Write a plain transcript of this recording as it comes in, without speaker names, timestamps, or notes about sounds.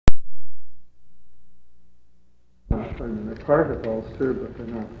I mean, they're part of Ulster, but they're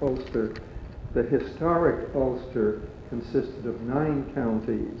not Ulster. The historic Ulster consisted of 9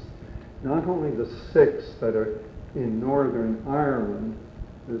 counties, not only the 6 that are in Northern Ireland,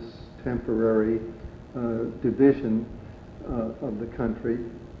 this temporary division of the country,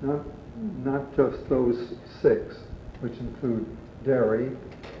 not just those 6, which include Derry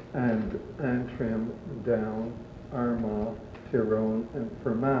and Antrim, Down, Armagh, Tyrone, and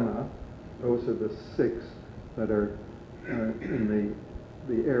Fermanagh. Those are the 6 that are in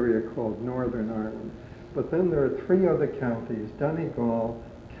the area called Northern Ireland. But then there are 3 other counties, Donegal,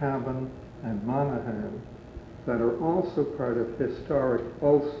 Cavan, and Monaghan, that are also part of historic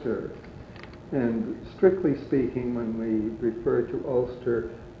Ulster. And strictly speaking, when we refer to Ulster,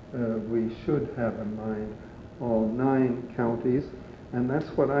 we should have in mind all 9 counties, and that's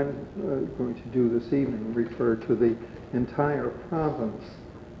what I'm going to do this evening, refer to the entire province,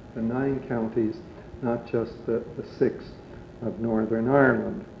 the 9 counties, not just the 6 of Northern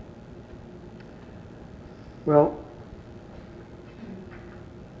Ireland. Well,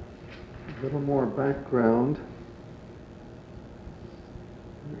 a little more background.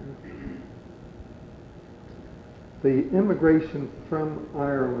 The immigration from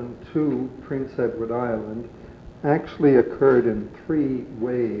Ireland to Prince Edward Island actually occurred in 3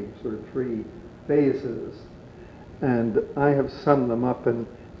 waves or 3 phases, and I have summed them up in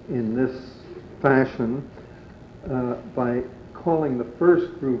this fashion by calling the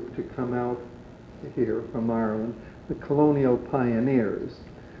first group to come out here from Ireland the colonial pioneers,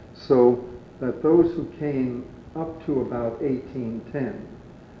 so that those who came up to about 1810,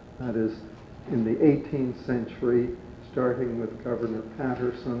 that is in the 18th century, starting with Governor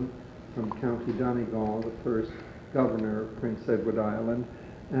Patterson from County Donegal, the first governor of Prince Edward Island,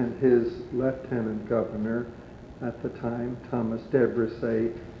 and his lieutenant governor at the time, Thomas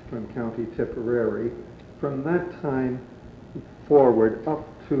Debrissay from County Tipperary. From that time forward up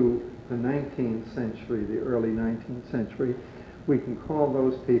to the 19th century, the early 19th century, we can call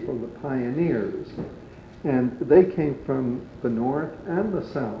those people the pioneers. And they came from the north and the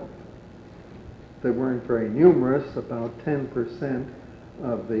south. They weren't very numerous, about 10%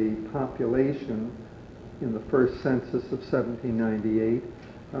 of the population in the first census of 1798,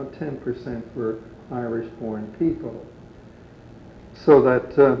 about 10% were Irish-born people. So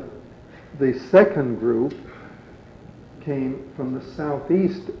that the second group came from the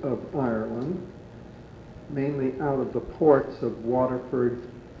southeast of Ireland, mainly out of the ports of Waterford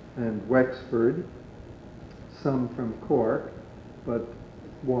and Wexford, some from Cork, but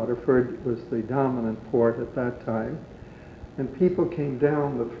Waterford was the dominant port at that time. And people came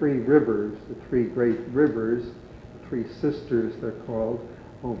down the 3 rivers, the 3 great rivers, the 3 sisters they're called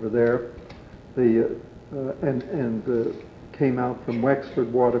over there, came out from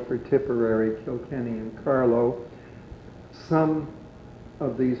Wexford, Waterford, Tipperary, Kilkenny, and Carlow. Some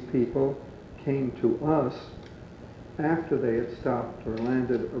of these people came to us after they had stopped or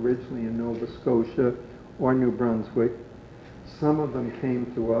landed originally in Nova Scotia or New Brunswick. Some of them came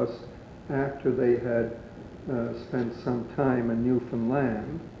to us after they had spent some time in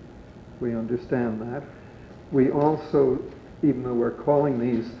Newfoundland. We understand that. We also, even though we're calling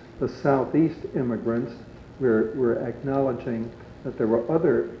these the Southeast immigrants, we're acknowledging that there were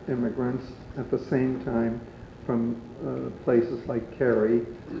other immigrants at the same time from places like Kerry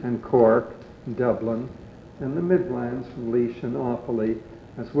and Cork, and Dublin, and the Midlands from Laois and Offaly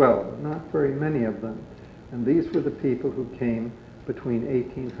as well, but not very many of them. And these were the people who came between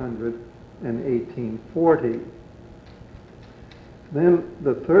 1800 and 1840. Then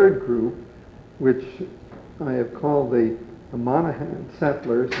the third group, which I have called the Monaghan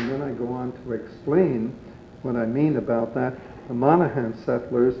settlers, and then I go on to explain what I mean about that. The Monaghan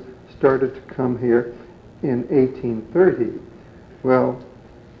settlers started to come here in 1830. Well,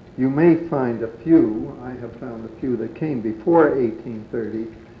 you may find a few, I have found a few that came before 1830,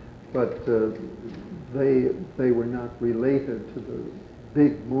 but they were not related to the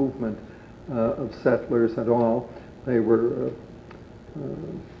big movement of settlers at all. They were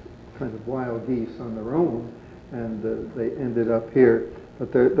kind of wild geese on their own, and they ended up here.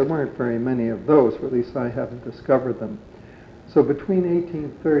 But there weren't very many of those, or at least I haven't discovered them. So between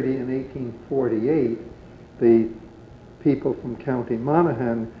 1830 and 1848, the people from County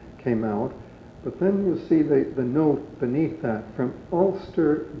Monaghan came out, but then you see the note beneath that, from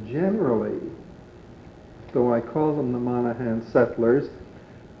Ulster generally, though I call them the Monaghan settlers,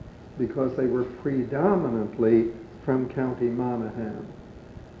 because they were predominantly from County Monaghan.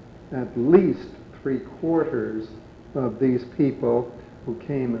 At least 3/4 of these people who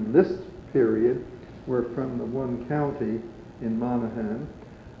came in this period were from the one county in Monaghan.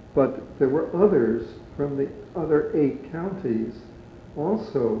 But there were others from the other 8 counties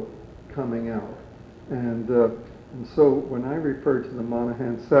also coming out. And so when I refer to the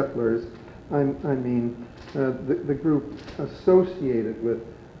Monaghan settlers, I mean the group associated with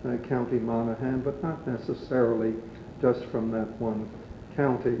County Monaghan, but not necessarily just from that one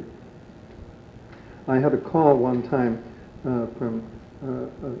county. I had a call one time from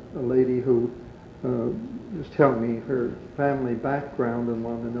a lady who was telling me her family background and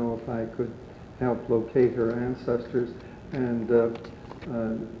wanted to know if I could help locate her ancestors. And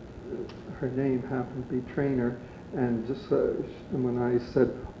her name happened to be Trainer. And just when I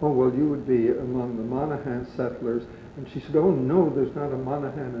said, oh, well, you would be among the Monaghan settlers, and she said, oh, no, there's not a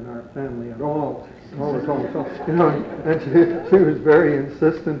Monaghan in our family at all. You know, and she was very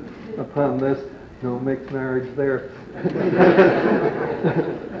insistent upon this. No mixed marriage there.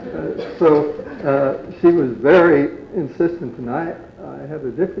 So she was very insistent, and I had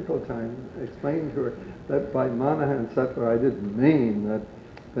a difficult time explaining to her that by Monaghan settler I didn't mean that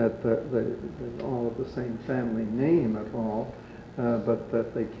they're all of the same family name at all, but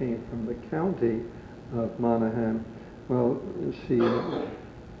that they came from the county of Monaghan. Well, she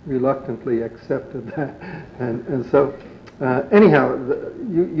reluctantly accepted that, and so anyhow,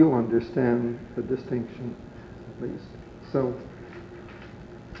 you understand the distinction at least. So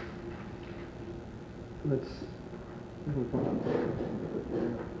let's move on.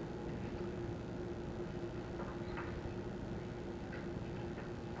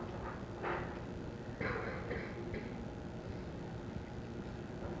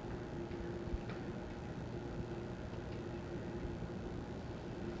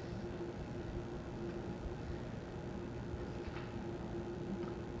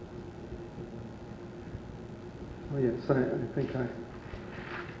 Oh yes, I think I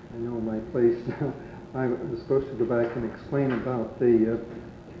know my place now. I was supposed to go back and explain about the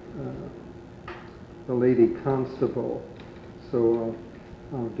lady constable, so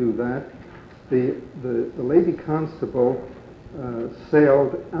I'll do that. The lady constable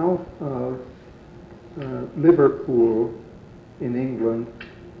sailed out of Liverpool in England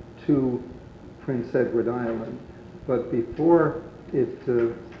to Prince Edward Island, but before it,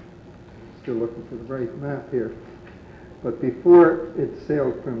 still looking for the right map here, but before it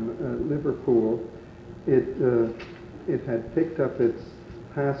sailed from Liverpool, it had picked up its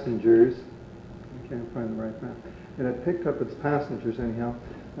passengers. I can't find the right map. It had picked up its passengers anyhow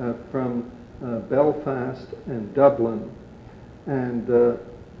from Belfast and Dublin, and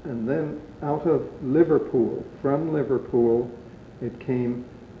then out of Liverpool. From Liverpool, it came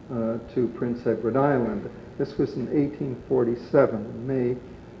to Prince Edward Island. This was in 1847, in May.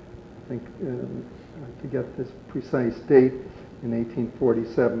 I think I forget this precise date, in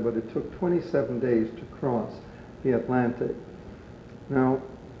 1847, but it took 27 days to cross the Atlantic. Now,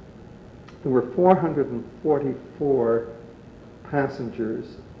 there were 444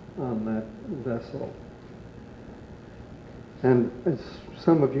 passengers on that vessel. And as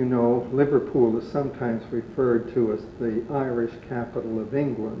some of you know, Liverpool is sometimes referred to as the Irish capital of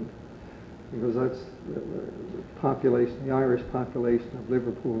England, because that's the population, the Irish population of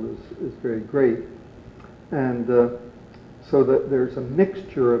Liverpool is very great. And so that there's a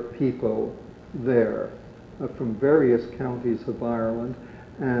mixture of people there from various counties of Ireland.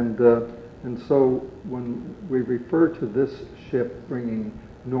 And so when we refer to this ship bringing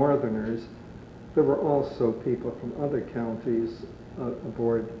northerners, there were also people from other counties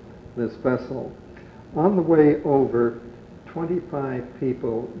aboard this vessel. On the way over, 25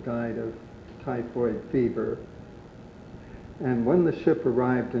 people died of typhoid fever. And when the ship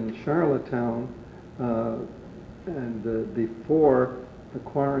arrived in Charlottetown, and before the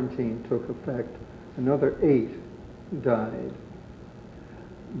quarantine took effect, another 8 died.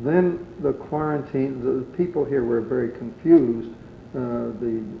 Then the quarantine, the people here were very confused.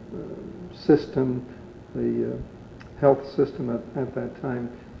 The system, the health system at that time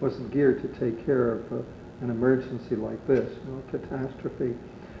wasn't geared to take care of an emergency like this, a catastrophe.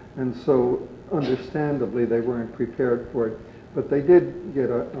 And so, understandably, they weren't prepared for it. But they did get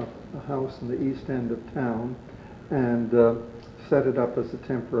a house in the east end of town and set it up as a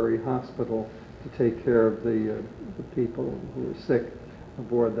temporary hospital to take care of the people who were sick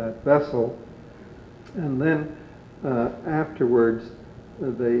aboard that vessel. And then afterwards,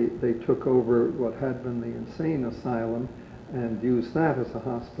 they took over what had been the insane asylum and used that as a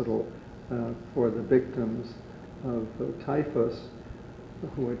hospital for the victims of typhus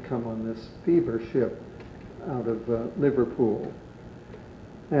who had come on this fever ship out of Liverpool.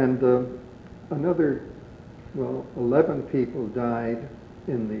 And another, 11 people died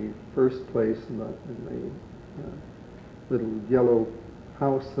in the first place in the little yellow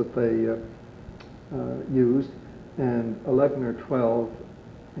house that they used, and 11 or 12,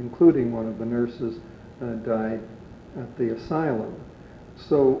 including one of the nurses, died at the asylum.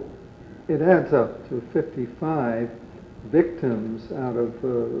 So it adds up to 55 victims out of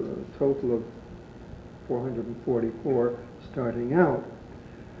a total of 444 starting out.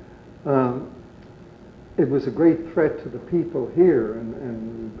 It was a great threat to the people here,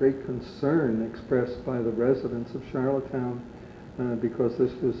 and great concern expressed by the residents of Charlottetown, because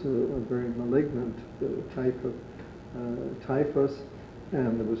this was a very malignant type of typhus,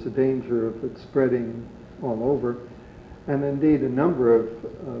 and there was a danger of it spreading all over. And indeed, a number of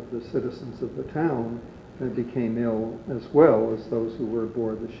the citizens of the town became ill as well as those who were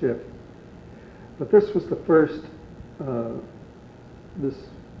aboard the ship. But this was the first,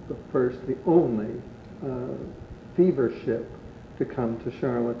 the only fever ship to come to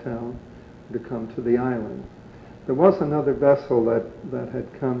Charlottetown, to come to the island. There was another vessel that had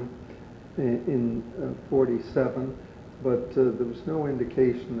come in 47, but there was no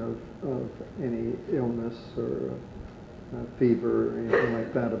indication of any illness or fever or anything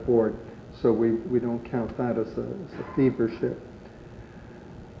like that aboard, so we don't count that as a fever ship.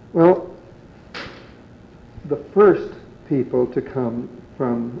 Well, the first people to come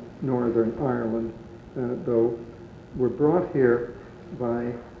from Northern Ireland, though, were brought here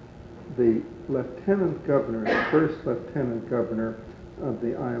by the lieutenant governor, the first lieutenant governor of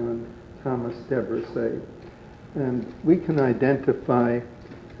the island, Thomas Debussy. And we can identify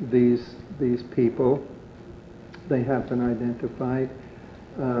these people. They have been identified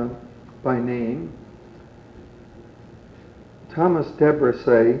by name. Thomas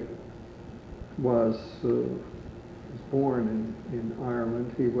Debussy was born in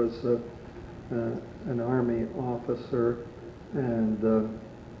Ireland. He was an army officer and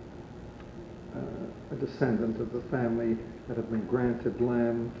a descendant of the family that had been granted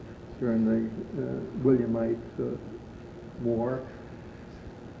land during the Williamite War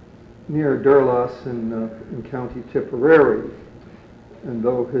near Durlas in County Tipperary. And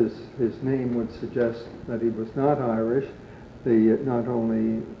though his name would suggest that he was not Irish, not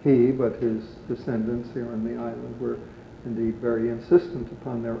only he but his descendants here on the island were indeed very insistent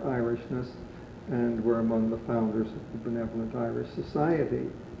upon their Irishness, and were among the founders of the Benevolent Irish Society,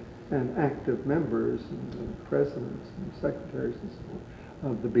 and active members and presidents and secretaries and so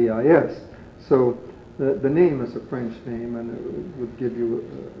on of the BIS. So the name is a French name, and it would give you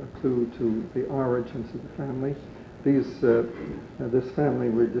a clue to the origins of the family. This family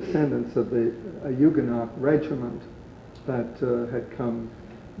were descendants of a Huguenot regiment that had come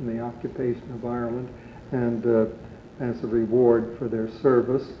in the occupation of Ireland, and as a reward for their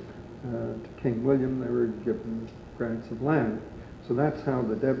service to King William, they were given grants of land. So that's how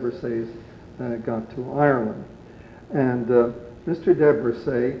the Debussys got to Ireland. And Mr.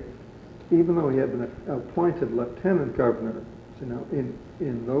 Debussy, even though he had been appointed lieutenant governor, you know,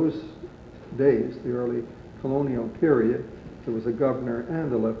 in those days, the early colonial period, there was a governor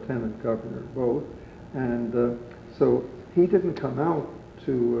and a lieutenant governor, both. And so he didn't come out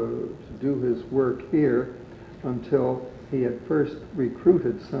to do his work here until he had first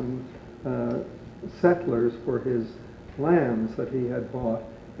recruited some settlers for his lands that he had bought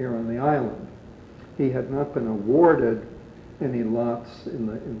here on the island. He had not been awarded any lots in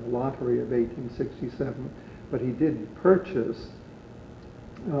the lottery of 1867, but he did purchase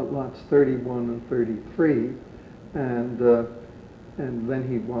lots 31 and 33, and then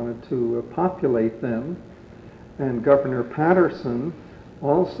he wanted to populate them. And Governor Patterson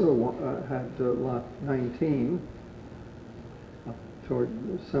also had lot 19 up toward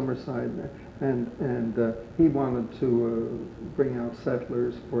Summerside, and he wanted to bring out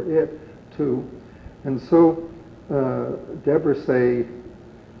settlers for it too. And so Debussy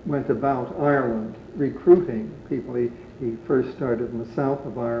went about Ireland recruiting people. He first started in the south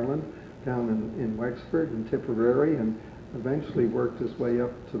of Ireland, down in Wexford and Tipperary, and eventually worked his way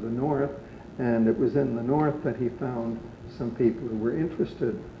up to the north. And it was in the north that he found some people who were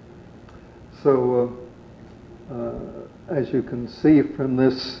interested. So as you can see from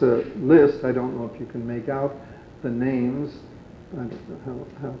this list, I don't know if you can make out the names. I don't know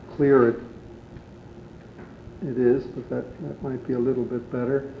how clear it is, but that might be a little bit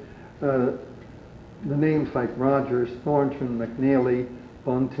better. The names like Rogers, Thornton, McNeely,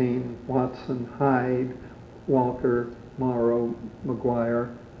 Bunting, Watson, Hyde, Walker, Morrow, Maguire,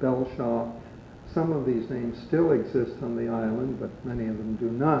 Belshaw. Some of these names still exist on the island, but many of them do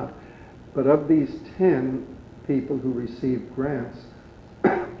not. But of these 10 people who received grants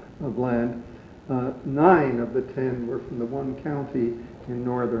of land, 9 of the 10 were from the one county in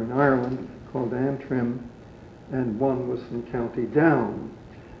Northern Ireland called Antrim, and one was from County Down.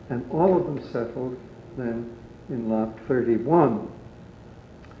 And all of them settled then in Lot 31.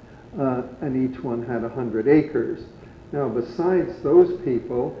 And each one had 100 acres. Now, besides those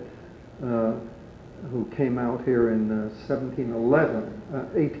people who came out here in 1811,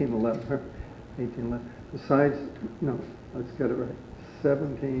 besides, no, let's get it right,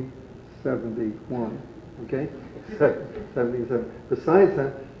 1771, okay? 77. Besides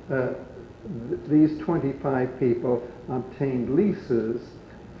that, these 25 people obtained leases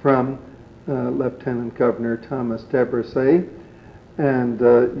from Lieutenant Governor Thomas Debussy, and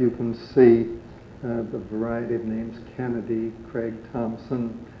you can see the variety of names: Kennedy, Craig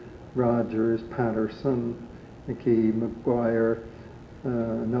Thompson, Rogers, Patterson, Mickey McGuire,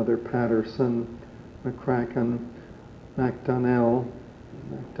 another Patterson, McCracken, McDonnell,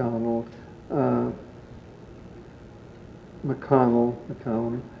 McConnell,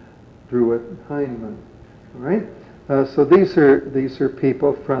 Druitt, Heinemann. All right. So these are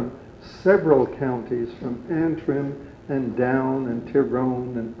people from several counties, from Antrim and Down and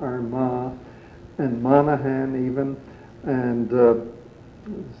Tyrone and Armagh and Monaghan even, and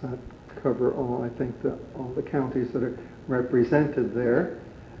does that cover all? I think all the counties that are represented there.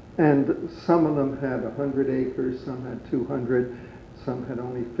 And some of them had 100 acres, some had 200, some had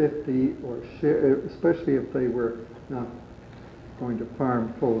only 50, or especially if they were not going to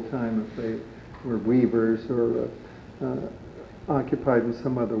farm full time, if they were weavers or occupied in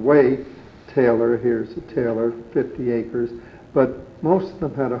some other way. Taylor, here's a tailor, 50 acres, but most of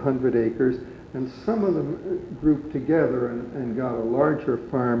them had 100 acres, and some of them grouped together and got a larger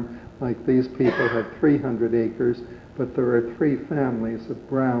farm, like these people had 300 acres, but there are three families of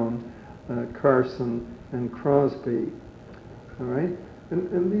Brown, Carson, and Crosby. All right?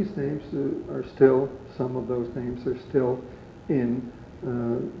 And these names are still, some of those names are still in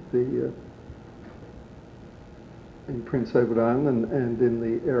in Prince Edward Island and in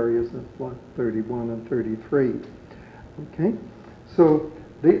the areas of Lot 31 and 33. Okay? So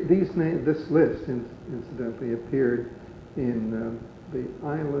this list, incidentally, appeared in the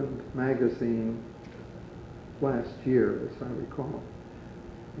Island magazine last year, as I recall.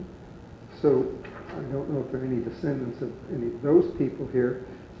 So I don't know if there are any descendants of any of those people here,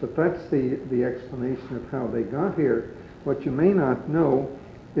 but that's the explanation of how they got here. What you may not know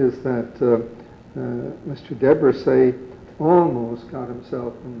is that Mr. Debussy almost got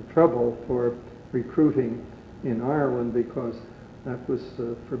himself in trouble for recruiting in Ireland, because that was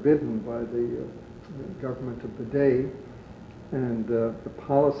forbidden by the government of the day, and the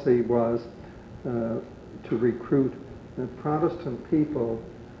policy was to recruit Protestant people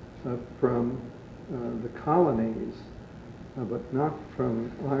from the colonies, but not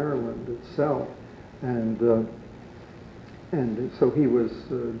from Ireland itself, and so he was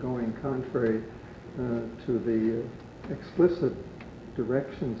going contrary to the explicit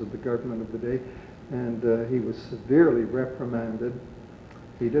directions of the government of the day, and he was severely reprimanded.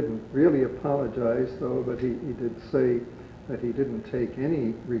 He didn't really apologize, though, but he did say that he didn't take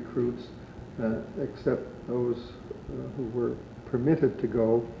any recruits except those who were permitted to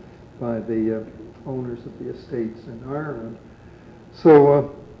go by the owners of the estates in Ireland.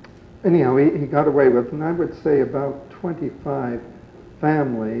 So anyhow, he got away with it, and I would say about 25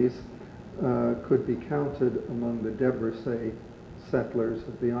 families could be counted among the Debussy settlers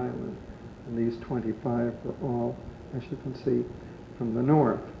of the island. And these 25 were all, as you can see, from the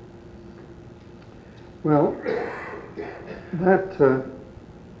north. Well, that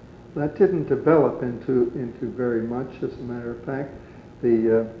didn't develop into very much. As a matter of fact,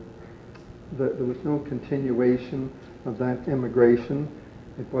 there was no continuation of that immigration.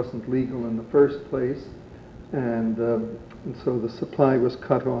 It wasn't legal in the first place, and so the supply was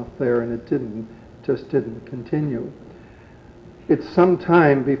cut off there, and it just didn't continue. It's some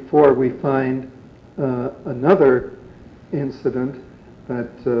time before we find another incident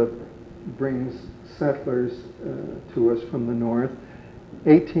that brings settlers to us from the north.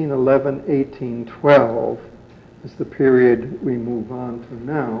 1811-1812 is the period we move on to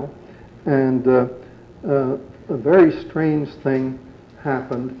now, and a very strange thing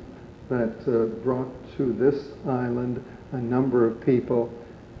happened that brought to this island a number of people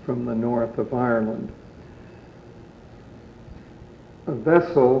from the north of Ireland. A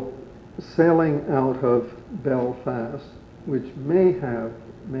vessel sailing out of Belfast, which may have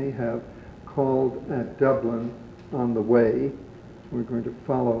called at Dublin on the way. We're going to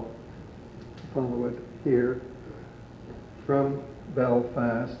follow it here from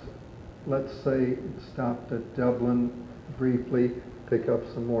Belfast. Let's say it stopped at Dublin briefly, pick up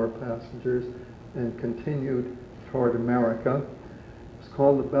some more passengers, and continued toward America. It's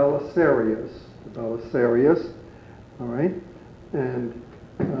called the Belisarius. The Belisarius all right? And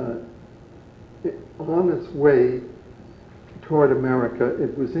on its way toward America,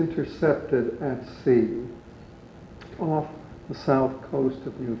 it was intercepted at sea off the south coast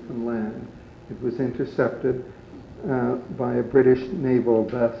of Newfoundland. It was intercepted by a British naval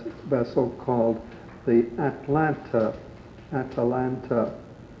vessel called the Atalanta,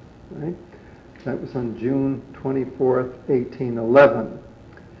 right? That was on June 24th, 1811.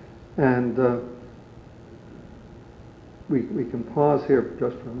 And we can pause here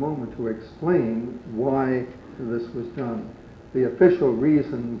just for a moment to explain why this was done. The official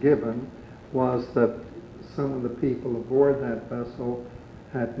reason given was that some of the people aboard that vessel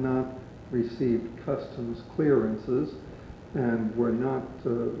had not received customs clearances and were not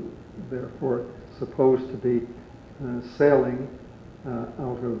therefore supposed to be sailing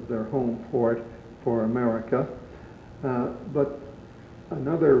out of their home port for America. But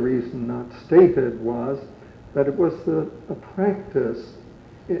another reason not stated was that it was a practice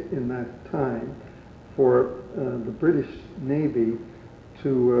in that time for the British Navy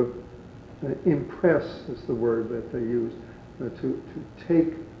to impress, is the word that they used, to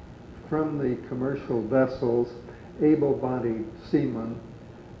take from the commercial vessels able-bodied seamen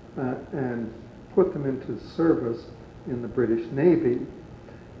and put them into service in the British Navy.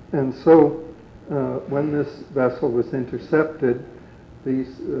 And so when this vessel was intercepted,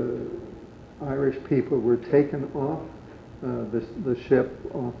 these Irish people were taken off the ship,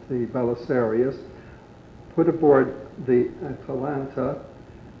 off the Belisarius, put aboard the Atalanta,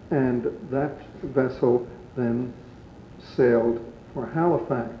 and that vessel then sailed for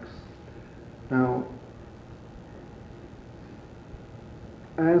Halifax. Now,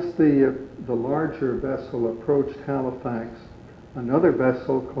 as the larger vessel approached Halifax, another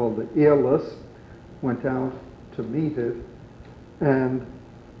vessel called the Aeolus went out to meet it and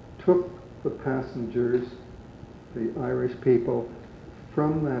took the passengers, the Irish people,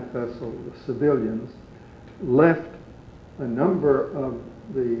 from that vessel, the civilians, left a number of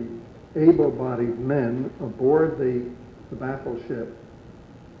the able-bodied men aboard the battleship.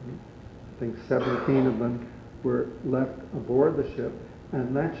 I think 17 of them were left aboard the ship,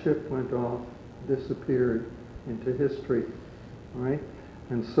 and that ship went off, disappeared into history, all right?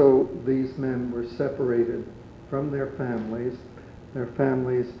 And so these men were separated from their families. Their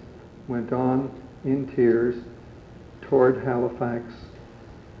families went on in tears toward Halifax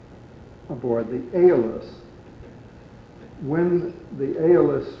aboard the Aeolus. When the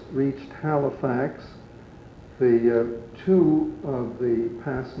Aeolus reached Halifax, the two of the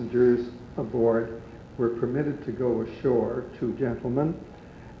passengers aboard were permitted to go ashore, two gentlemen,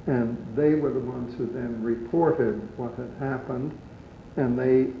 and they were the ones who then reported what had happened, and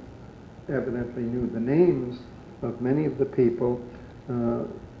they evidently knew the names of many of the people,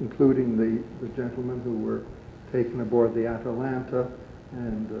 including the gentlemen who were taken aboard the Atalanta,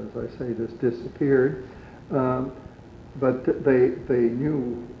 and as I say, this disappeared. But they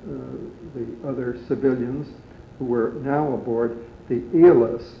knew the other civilians who were now aboard the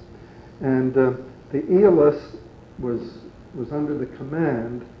Aeolus. And the Aeolus was under the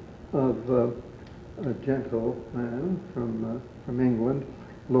command of a gentleman from England,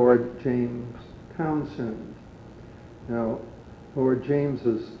 Lord James Townshend. Now, Lord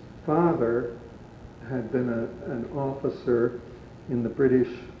James's father had been an officer in the British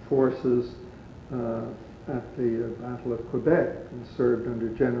forces at the Battle of Quebec and served under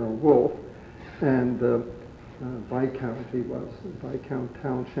General Wolfe, and Viscount he was, Viscount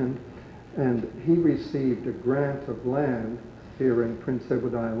Townshend, and he received a grant of land here in Prince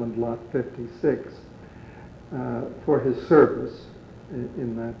Edward Island, Lot 56, for his service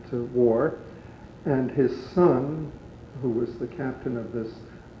in that war, and his son, who was the captain of this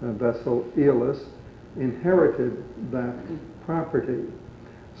vessel, Aeolus, inherited that property.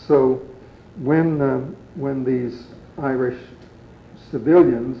 So when these Irish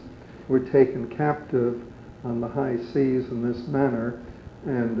civilians were taken captive on the high seas in this manner,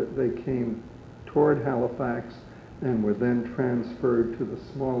 and they came toward Halifax and were then transferred to the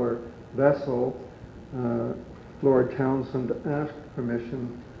smaller vessel, Lord Townshend asked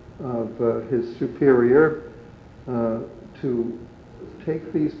permission of his superior to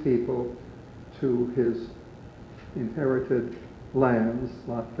take these people to his inherited lands,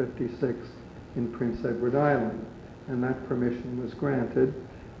 Lot 56, in Prince Edward Island. And that permission was granted.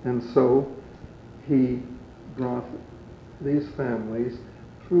 And so he brought these families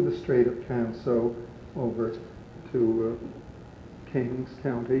through the Strait of Canso over to Kings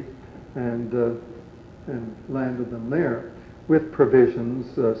County and landed them there with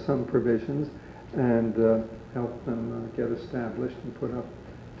provisions, some provisions, and helped them get established and put up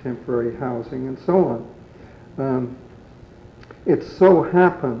temporary housing and so on. It so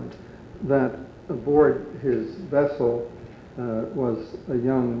happened that aboard his vessel was a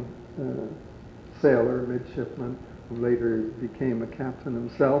young sailor, midshipman, who later became a captain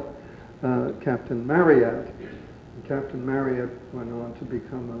himself, Captain Marryat. And Captain Marryat went on to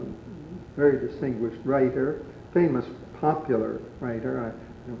become a very distinguished writer, famous popular writer. I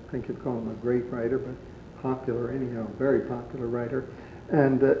don't think you'd call him a great writer, but popular anyhow, very popular writer.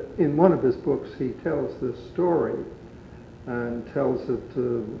 And in one of his books he tells this story and tells it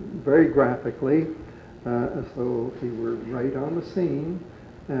very graphically, as though he were right on the scene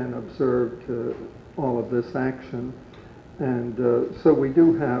and observed all of this action. And so we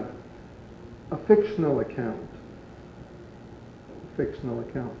do have a fictional account,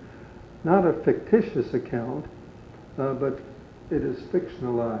 not a fictitious account, but it is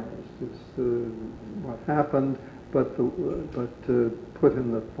fictionalized. It's what happened, but put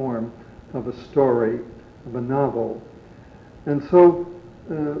in the form of a story, of a novel. And so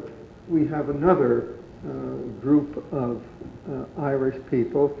we have another group of Irish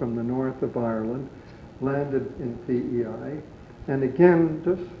people from the north of Ireland landed in PEI, and again,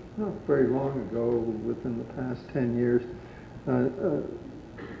 just not very long ago, within the past 10 years, a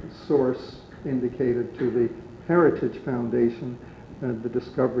source indicated to the Heritage Foundation the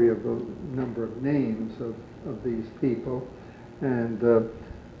discovery of a number of names of these people, and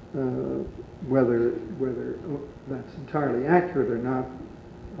whether that's entirely accurate or not,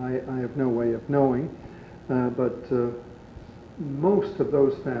 I have no way of knowing, but most of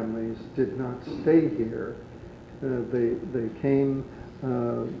those families did not stay here. They came,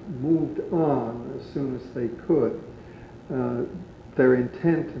 moved on as soon as they could. Their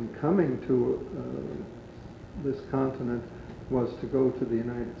intent in coming to this continent was to go to the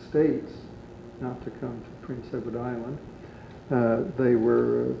United States, not to come to Prince Edward Island. They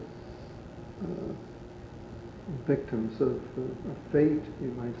were victims of fate,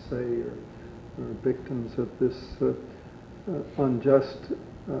 you might say, or victims of this unjust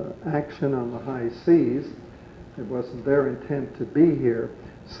action on the high seas. It wasn't their intent to be here.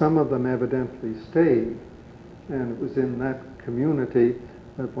 Some of them evidently stayed, and it was in that community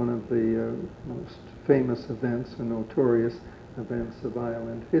that one of the most famous events, or notorious events of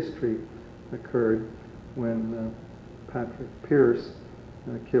island history, occurred when Patrick Pearse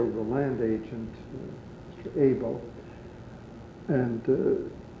killed the land agent, Mr. Abel. And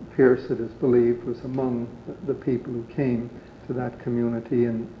Pearse, it is believed, was among the people who came to that community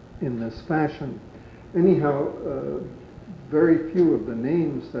in this fashion. Anyhow, very few of the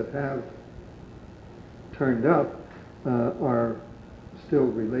names that have turned up are still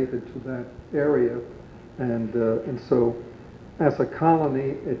related to that area, and so as a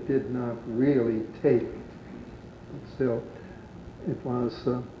colony it did not really take. But still, it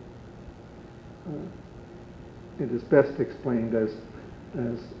was. It is best explained as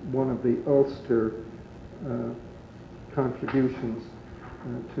one of the Ulster contributions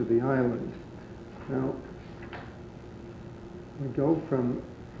to the island. Now, we go from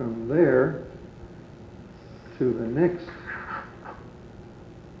there to the next.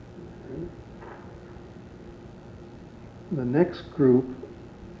 The next group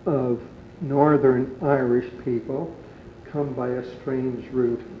of Northern Irish people come by a strange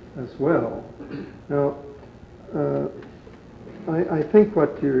route as well. Now, I think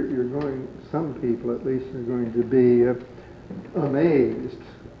what you're going, some people at least, are going to be amazed.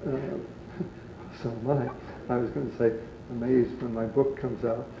 So am I. I was going to say amazed when my book comes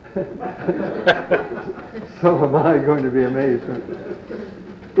out. So am I going to be amazed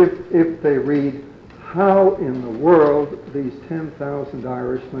if they read how in the world these 10,000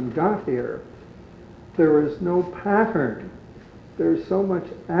 Irishmen got here. There is no pattern. There's so much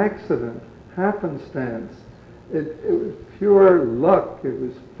accident, happenstance. It was pure luck. It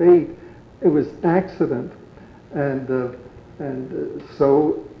was fate. It was accident. And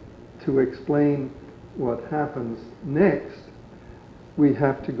so to explain what happens next, we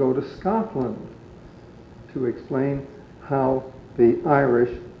have to go to Scotland to explain how the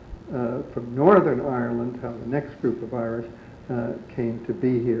Irish from Northern Ireland, how the next group of Irish came to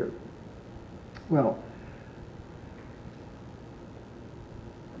be here. Well,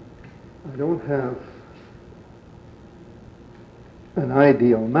 I don't have an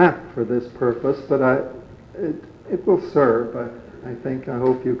ideal map for this purpose, but it will serve. I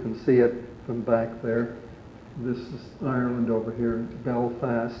hope you can see it from back there. This is Ireland over here,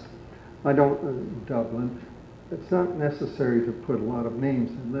 Belfast. Dublin. It's not necessary to put a lot of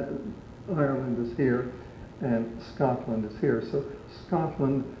names in that. Ireland is here and Scotland is here. So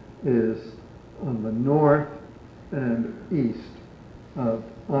Scotland is on the north and east of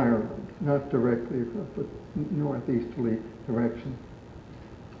Ireland. not directly, but northeasterly direction.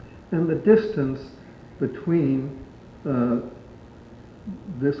 And the distance between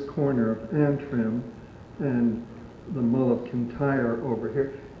this corner of Antrim and the Mull of Kintyre over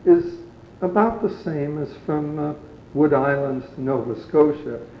here is about the same as from Wood Islands to Nova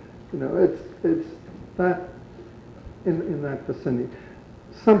Scotia. You know, it's that in that vicinity,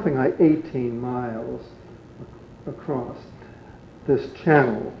 something like 18 miles across this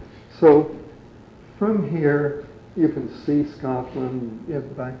channel. So from here you can see Scotland,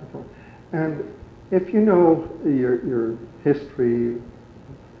 back and forth. And if you know your history,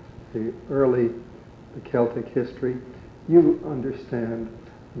 the Celtic history, you understand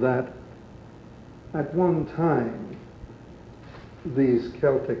that at one time these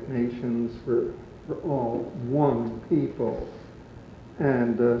Celtic nations were all one people,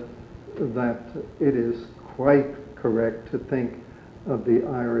 and that it is quite correct to think of the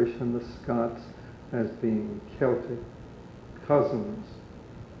Irish and the Scots as being Celtic cousins.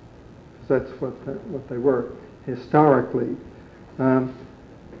 That's what they were historically. And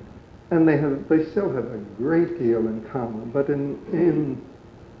they still have a great deal in common, but in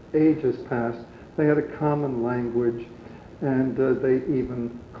ages past they had a common language, and they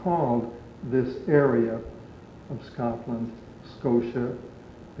even called this area of Scotland Scotia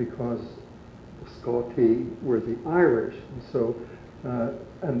because the Scoti were the Irish, and so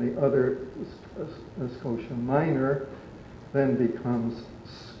and the other Scotia Minor then becomes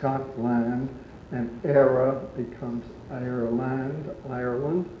Scotland, and Era becomes Ireland,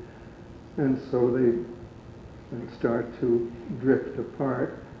 Ireland, and so they start to drift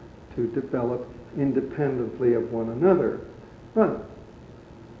apart to develop independently of one another. But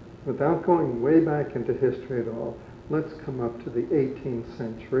without going way back into history at all, let's come up to the 18th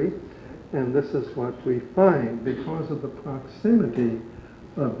century, and this is what we find. Because of the proximity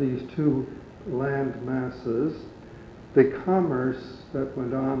of these two land masses, the commerce that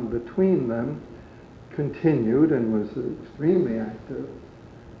went on between them continued and was extremely active.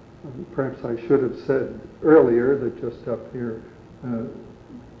 Perhaps I should have said earlier that just up here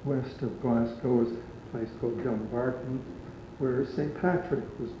west of Glasgow is a place called Dumbarton, where St. Patrick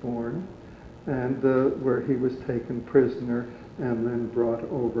was born, and where he was taken prisoner and then brought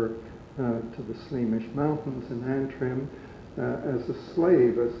over to the Slemish Mountains in Antrim as a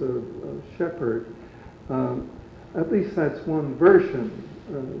slave, as a shepherd. At least that's one version.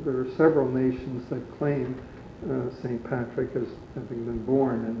 There are several nations that claim St. Patrick as having been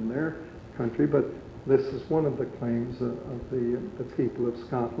born in their country, but this is one of the claims of the people of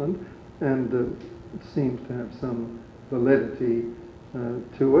Scotland, and it seems to have some validity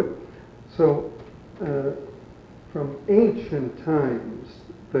to it. So from ancient times,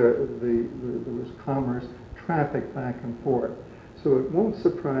 there was commerce, traffic back and forth. So it won't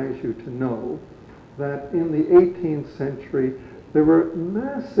surprise you to know that in the 18th century, there were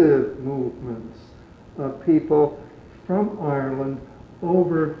massive movements of people from Ireland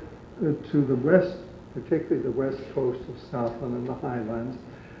over to the west, particularly the west coast of Scotland and the Highlands,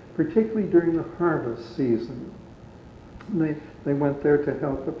 particularly during the harvest season. And they went there to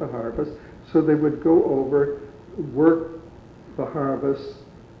help with the harvest, so they would go over, work the harvest,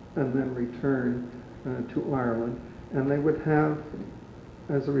 and then return to Ireland. And they would have,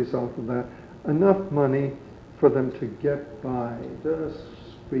 as a result of that, enough money for them to get by, just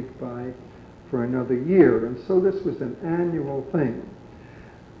squeak by for another year. And so this was an annual thing.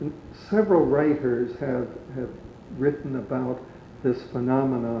 And several writers have written about this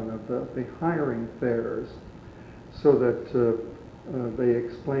phenomenon of the hiring fairs, so that they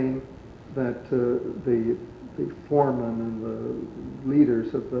explain that the foremen and the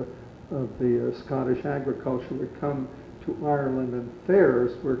leaders of the Scottish agriculture would come to Ireland, and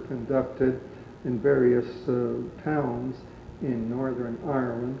fairs were conducted in various towns in Northern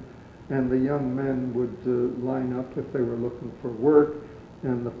Ireland, and the young men would line up if they were looking for work,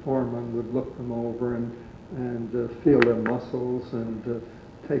 and the foreman would look them over and feel their muscles and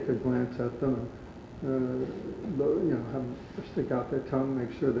take a glance at them, have them stick out their tongue,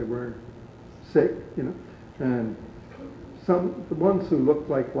 make sure they weren't sick, and the ones who looked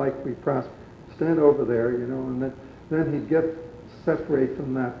like likely prospects stand over there, and then he'd separate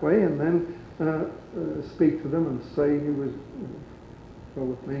them that way, and then speak to them and say, go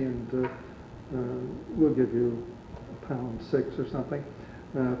with me, and we'll give you £1.06 or something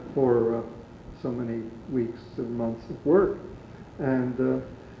for so many weeks and months of work. And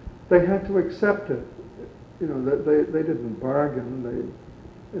they had to accept it. They didn't bargain.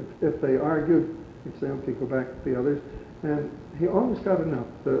 If they argued, he'd say, okay, go back to the others. And he always got enough.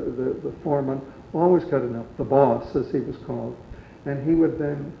 The foreman always got enough. The boss, as he was called, and he would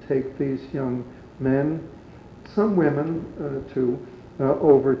then take these young men, some women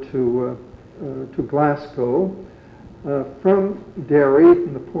over to Glasgow, from Derry,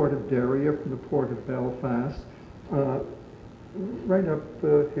 from the port of Derry, or from the port of Belfast, right up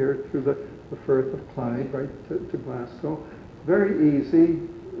here through the Firth of Clyde, right to Glasgow. Very easy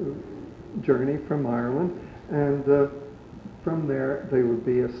journey from Ireland, and from there they would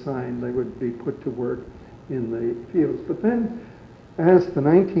be assigned, they would be put to work in the fields. But then, as the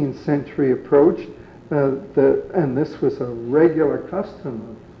 19th century approached, and this was a regular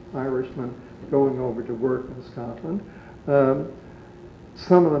custom of Irishmen going over to work in Scotland,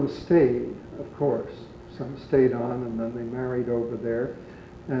 some of them stayed, of course. Some stayed on, and then they married over there,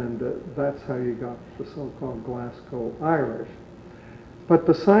 and that's how you got the so-called Glasgow Irish. But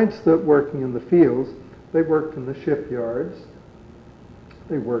besides working in the fields, they worked in the shipyards,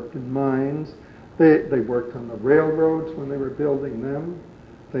 they worked in mines, they worked on the railroads when they were building them,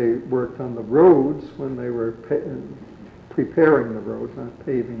 they worked on the roads when they were preparing the roads, not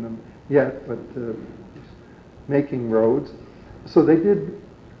paving them yet, but making roads. So they did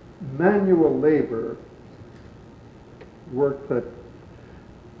manual labor, work that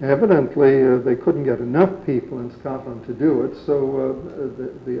evidently they couldn't get enough people in Scotland to do it, so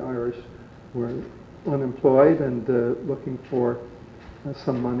the Irish were unemployed and looking for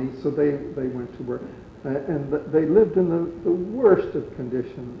some money, so they went to work. And they lived in the worst of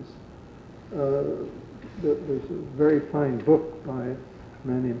conditions. There's a very fine book by a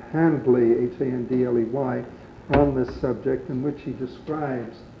man named Handley, Handley, on this subject, in which he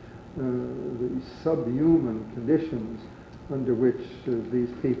describes the subhuman conditions under which these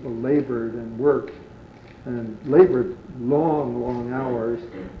people labored and worked, and labored long, long hours,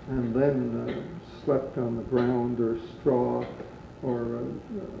 and then slept on the ground or straw or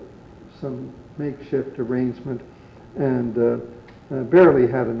some makeshift arrangement, and barely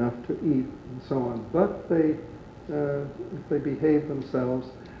had enough to eat and so on. But they behaved themselves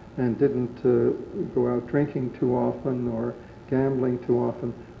and didn't go out drinking too often or gambling too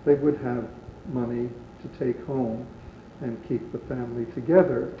often. They would have money to take home and keep the family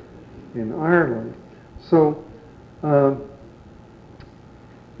together in Ireland. So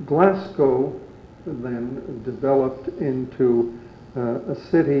Glasgow then developed into a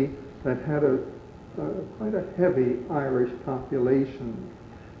city that had quite a heavy Irish population.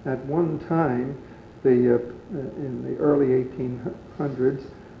 At one time, in the early 1800s,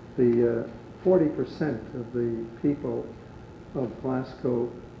 the 40% of the people of Glasgow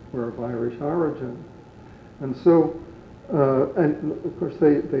were of Irish origin. And so, and of course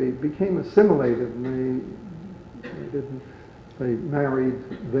they became assimilated, and they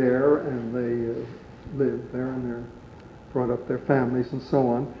married there, and they lived there, and they brought up their families and so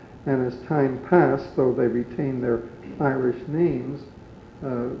on. And as time passed, though they retained their Irish names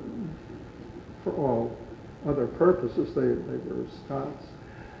for all other purposes, they were Scots.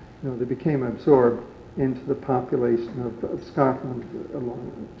 They became absorbed into the population of Scotland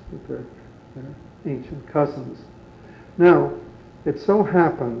along with their ancient cousins. Now, it so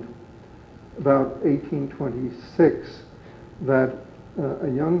happened about 1826 that a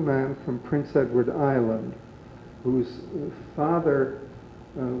young man from Prince Edward Island, whose father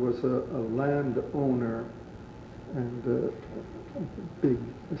was a landowner and big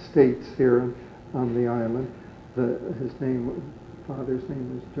estates here on the island. Father's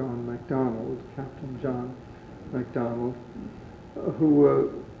name was John MacDonald, Captain John MacDonald,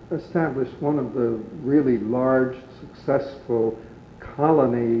 who established one of the really large, successful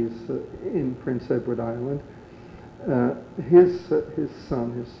colonies in Prince Edward Island. His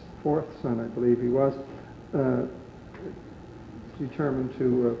son, his fourth son, I believe he was, determined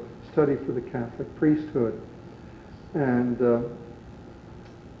to study for the Catholic priesthood, and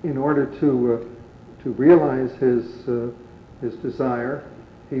in order to realize his desire,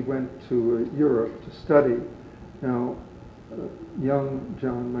 he went to Europe to study. Now, young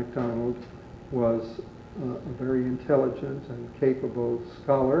John MacDonald was a very intelligent and capable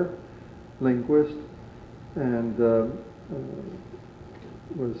scholar, linguist, and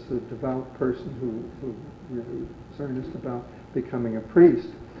was a devout person who really was earnest about becoming a priest.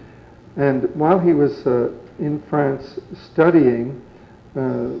 And while he was in France studying,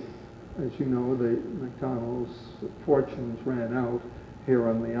 as you know, the MacDonald's fortunes ran out here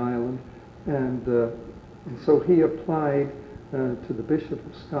on the island, and so he applied to the Bishop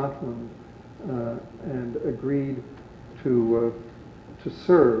of Scotland and agreed to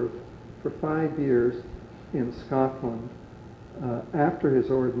serve for 5 years in Scotland after his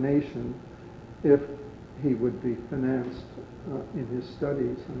ordination, if he would be financed in his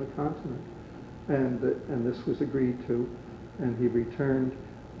studies on the continent. And this was agreed to. and he returned,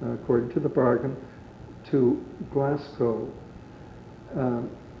 according to the bargain, to Glasgow.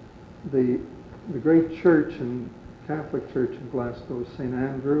 The great church and Catholic church in Glasgow is St.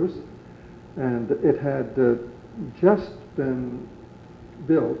 Andrew's, and it had just been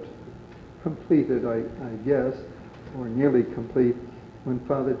built, completed, I guess, or nearly complete, when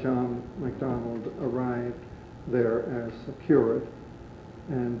Father John MacDonald arrived there as a curate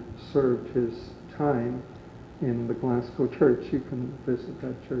and served his time in the Glasgow church. You can visit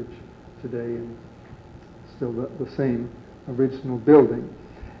that church today, and still the same original building.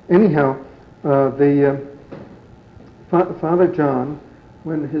 Anyhow, Father John,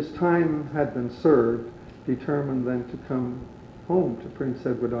 when his time had been served, determined then to come home to Prince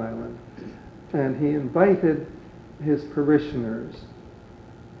Edward Island, and he invited his parishioners,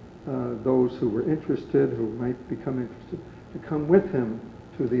 those who were interested, who might become interested, to come with him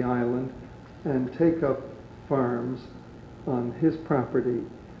to the island and take up farms on his property.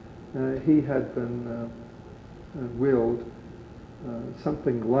 He had been willed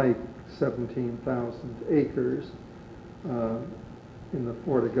something like 17,000 acres in the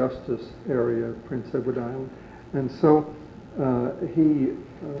Fort Augustus area of Prince Edward Island. And so he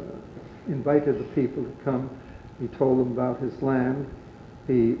invited the people to come. He told them about his land.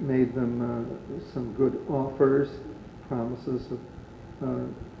 He made them some good offers, promises of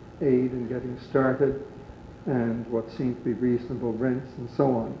aid in getting started, and what seemed to be reasonable rents and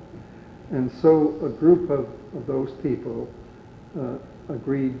so on. And so a group of those people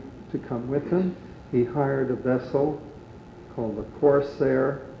agreed to come with him. He hired a vessel called the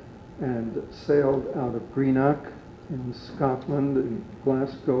Corsair and sailed out of Greenock in Scotland, in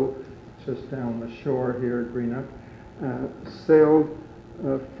Glasgow, just down the shore here at Greenock, sailed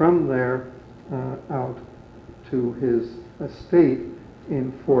from there out to his estate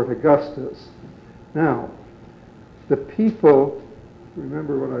in Fort Augustus. Now, the people,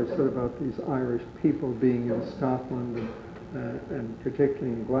 remember what I said about these Irish people being in Scotland and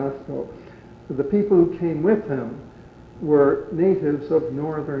particularly in Glasgow. The people who came with him were natives of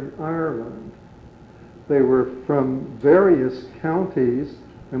Northern Ireland. They were from various counties,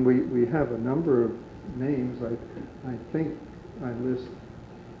 and we have a number of names. I think I list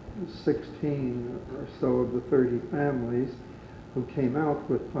 16 or so of the 30 families who came out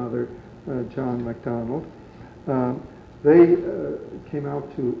with Father John MacDonald. They came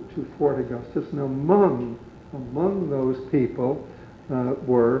out to Fort Augustus, and among those people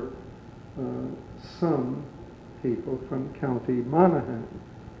were some people from County Monaghan.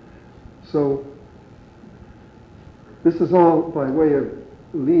 So this is all by way of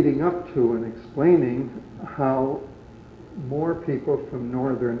leading up to and explaining how more people from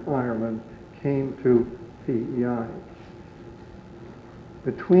Northern Ireland came to PEI.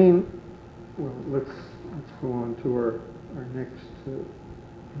 Let's go on to our next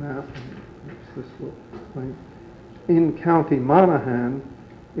map. This will explain. In County Monaghan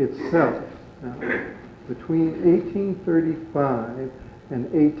itself, now, between 1835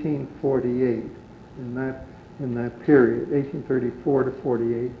 and 1848, in that period, 1834 to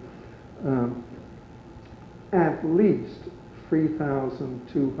 48, at least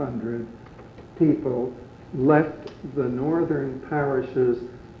 3,200 people left the northern parishes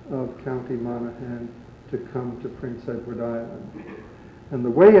of County Monaghan to come to Prince Edward Island. And the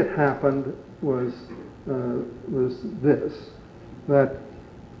way it happened was this, that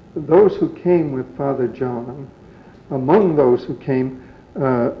those who came with Father John, among those who came,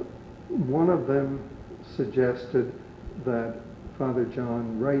 one of them suggested that Father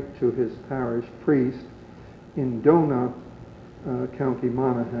John write to his parish priest in Donagh, County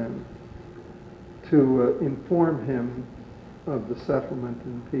Monaghan, to inform him of the settlement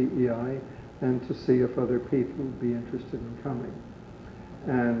in PEI and to see if other people would be interested in coming.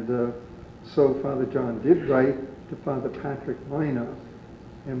 And so Father John did write to Father Patrick Moynagh,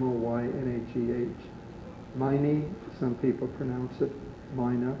 M-O-Y-N-A-G-H. Miney, some people pronounce it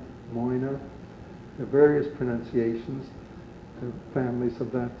Moynagh, Moynagh. There are various pronunciations to families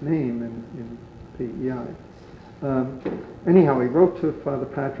of that name in PEI. Anyhow, he wrote to Father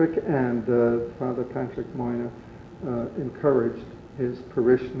Patrick, and Father Patrick Moynagh encouraged his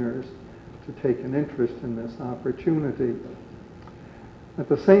parishioners to take an interest in this opportunity. At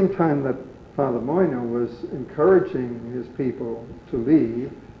the same time that Father Moynagh was encouraging his people to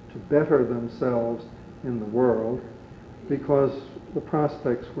leave, to better themselves in the world, because the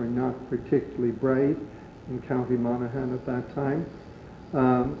prospects were not particularly bright in County Monaghan at that time,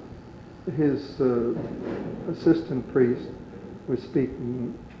 his assistant priest was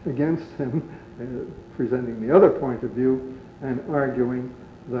speaking against him, presenting the other point of view and arguing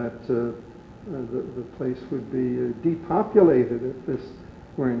that the place would be depopulated if this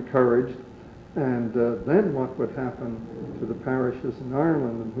were encouraged. And then what would happen to the parishes in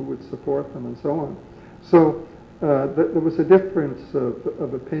Ireland and who would support them and so on. So there was a difference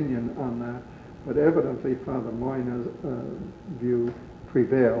of opinion on that, but evidently Father Moyna's view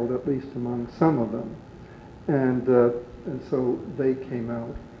prevailed, at least among some of them. And so they came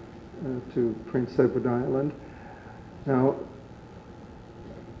out to Prince Edward Island. Now,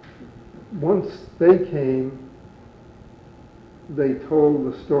 once they came, they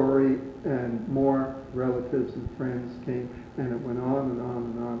told the story, and more relatives and friends came, and it went on and on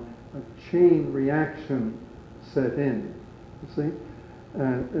and on. A chain reaction set in, you see?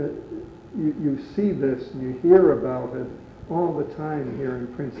 You see this and you hear about it all the time here in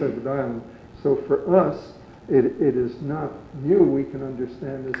Prince Edward Island. So for us, it is not new. We can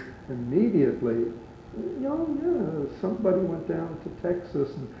understand this immediately. Somebody went down to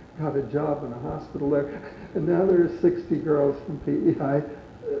Texas and got a job in a hospital there, and now there are 60 girls from PEI,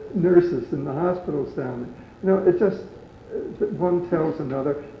 nurses in the hospitals down there. It just, one tells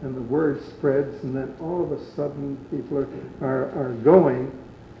another, and the word spreads, and then all of a sudden people are going,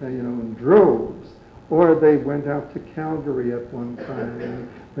 in droves. Or they went out to Calgary at one time, and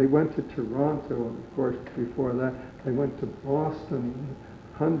they went to Toronto, and of course before that they went to Boston,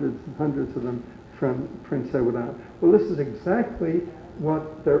 hundreds and hundreds of them from Prince Edward Island. Well, this is exactly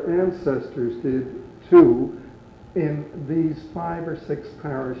what their ancestors did too in these 5 or 6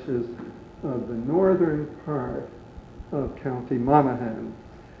 parishes of the northern part of County Monaghan.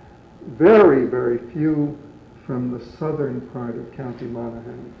 Very, very few from the southern part of County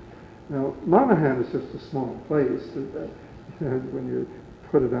Monaghan. Now, Monaghan is just a small place. When you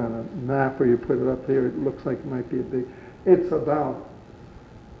put it on a map or you put it up here, it looks like it might be a big... It's about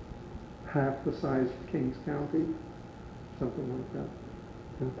half the size of Kings County, something like that,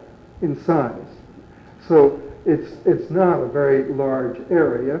 in size. So it's not a very large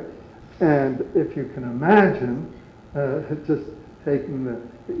area, and if you can imagine just taking the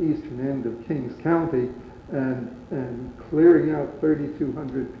eastern end of Kings County and clearing out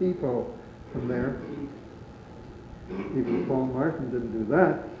 3,200 people from there. Even Paul Martin didn't do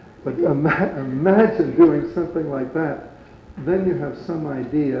that, but imagine doing something like that. Then you have some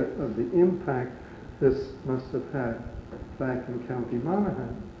idea of the impact this must have had back in County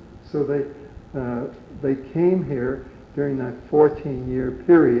Monaghan. So they came here during that 14-year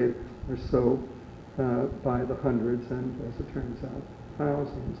period or so by the hundreds and, as it turns out,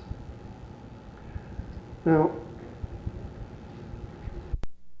 thousands. Now,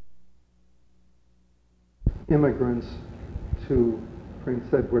 immigrants to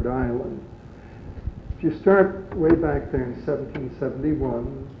Prince Edward Island. If you start way back there in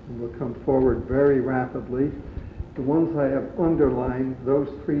 1771, and we'll come forward very rapidly, the ones I have underlined, those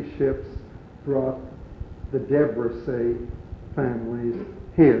 3 ships brought the Debrasay families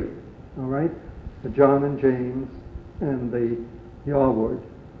here, all right? The John and James and the Yawwood,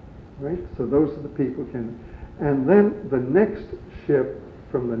 right? So those are the people came. And then the next ship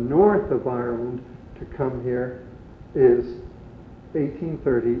from the north of Ireland to come here is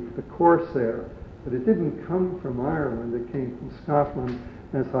 1830, the Corsair. But it didn't come from Ireland, it came from Scotland,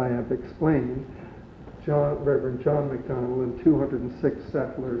 as I have explained. Reverend John MacDonald and 206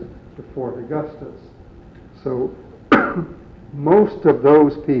 settlers to Fort Augustus. So most of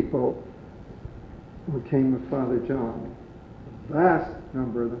those people who came with Father John, a vast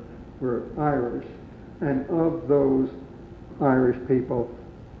number of them were Irish, and of those Irish people,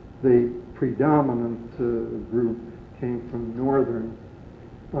 the predominant group came from Northern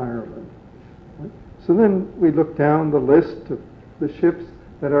Ireland. Right? So then we look down the list of the ships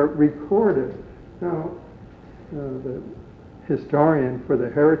that are recorded. Now, the historian for the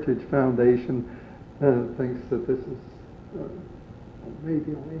Heritage Foundation thinks that this is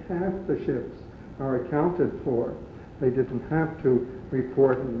maybe only half the ships are accounted for. They didn't have to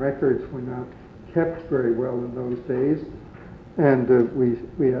report, and records were not kept very well in those days. And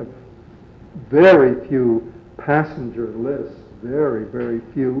we have very few passenger lists, very, very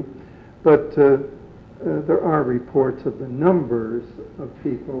few. But there are reports of the numbers of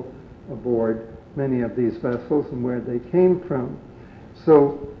people aboard many of these vessels and where they came from.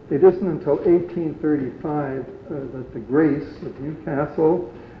 So it isn't until 1835 that the Grace of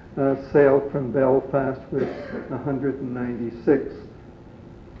Newcastle sailed from Belfast with 196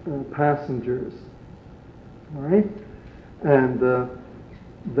 passengers. All right? And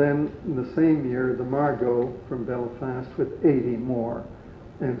then in the same year, the Margot from Belfast with 80 more.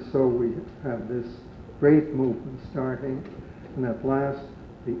 And so we have this great movement starting, and at last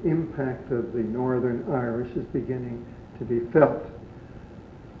the impact of the Northern Irish is beginning to be felt.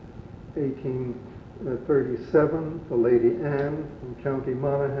 1837, the Lady Anne from County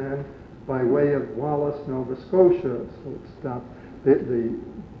Monaghan by way of Wallace, Nova Scotia. So it stopped. The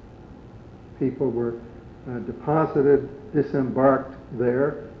people were deposited, disembarked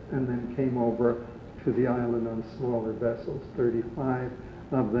there, and then came over to the island on smaller vessels, 35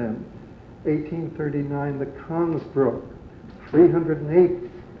 of them. 1839, the Consbrook, 308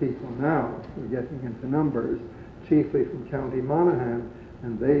 people now. We're getting into numbers, chiefly from County Monaghan,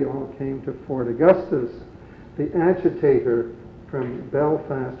 and they all came to Fort Augustus. The Agitator from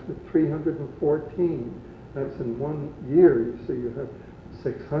Belfast with 314. That's in 1 year. So you have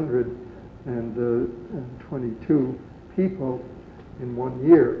 622 people in 1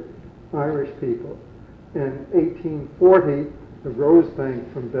 year, Irish people. In 1840, the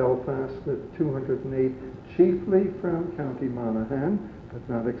Rosebank from Belfast with 208, chiefly from County Monaghan, but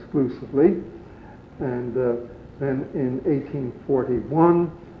not exclusively. And then in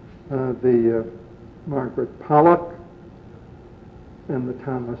 1841, the Margaret Pollock and the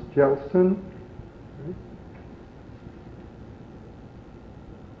Thomas Gelston.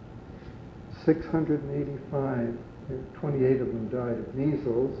 685, 28 of them died of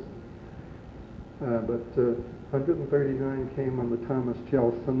measles, but 139 came on the Thomas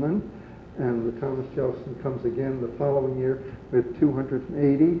Gelston then, and the Thomas Gelston comes again the following year with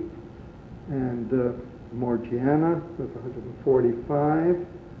 280, and Morgiana with 145,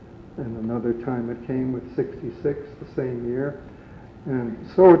 and another time it came with 66 the same year, and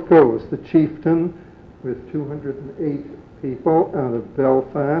so it goes. The Chieftain with 208 people out of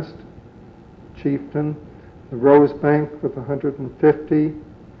Belfast, Chieftain, the Rosebank with 150,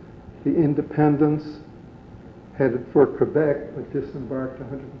 the Independence headed for Quebec but disembarked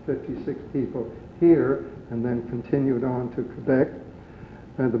 156 people here and then continued on to Quebec,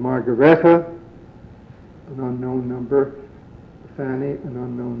 and the Margaretta, an unknown number, Fanny, an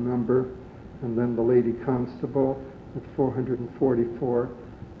unknown number, and then the Lady Constable with 444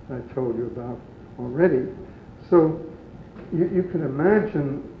 I told you about already. So you can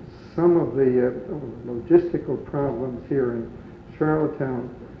imagine some of the logistical problems here in Charlottetown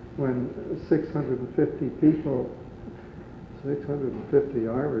when 650 people, 650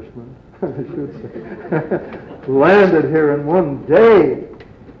 Irishmen, I should say, landed here in 1 day.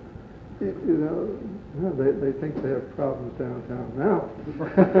 You know, they think they have problems downtown now.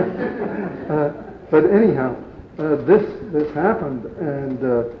 But anyhow, this happened,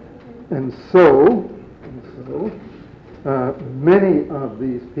 and so many of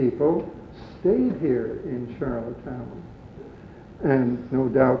these people stayed here in Charlottetown. And no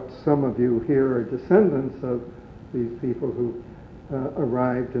doubt some of you here are descendants of these people who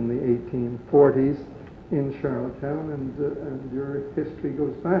arrived in the 1840s in Charlottetown, and your history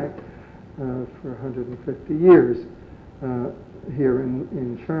goes back for 150 years here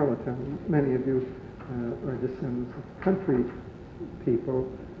in Charlottetown. Many of you are descendants of country people,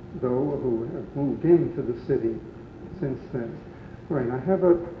 though, who have moved into the city since then. Right, I have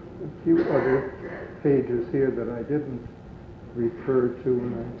a few other pages here that I didn't refer to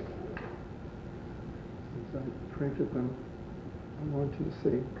since I printed them. I want you to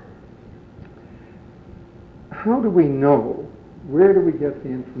see. How do we know? Where do we get the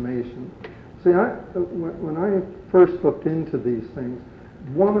information? See, when I first looked into these things,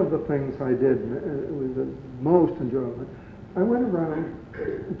 one of the things I did, it was the most enjoyable, I went around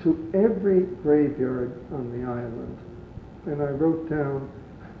to every graveyard on the island, and I wrote down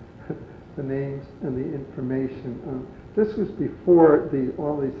the names and the information. This was before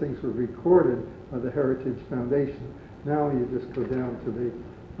all these things were recorded by the Heritage Foundation. Now you just go down to the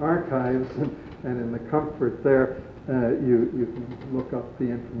archives, and in the comfort there, you can look up the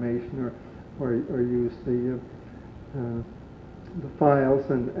information or use the files,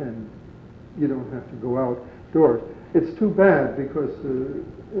 and you don't have to go outdoors. It's too bad because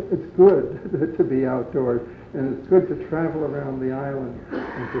it's good to be outdoors, and it's good to travel around the island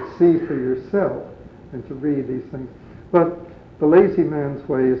and to see for yourself and to read these things. But the lazy man's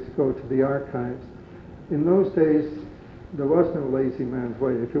way is to go to the archives. In those days, there was no lazy man's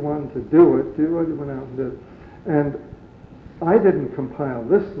way. If you wanted to do it, you went out and did it. And I didn't compile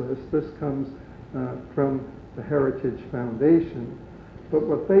this list. This comes from the Heritage Foundation. But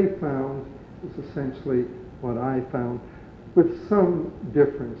what they found is essentially what I found, with some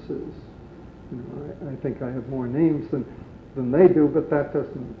differences. You know, I think I have more names than they do, but that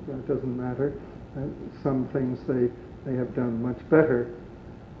doesn't matter. Some things they have done much better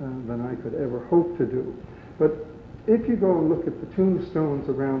than I could ever hope to do. But if you go and look at the tombstones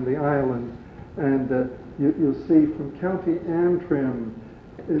around the island, and you'll see from County Antrim,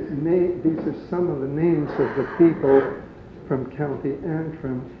 these are some of the names of the people from County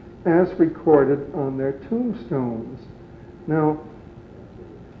Antrim as recorded on their tombstones. Now,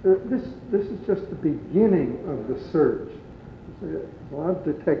 this is just the beginning of the search. There's a lot of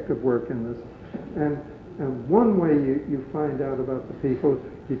detective work in this. And one way you find out about the people,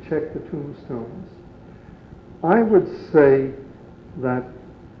 you check the tombstones. I would say that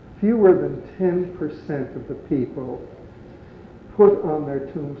fewer than 10% of the people put on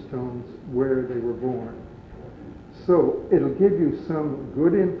their tombstones where they were born. So it'll give you some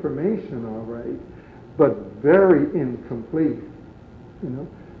good information, all right, but very incomplete, you know.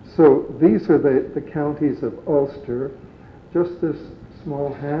 So these are the counties of Ulster, just this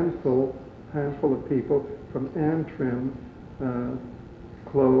small handful of people from Antrim,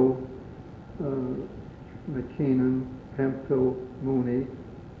 Clough, McKeenan, Hemphill, Mooney,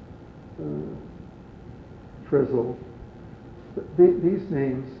 Frizzle. These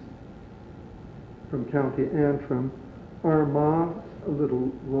names from County Antrim, Armagh, a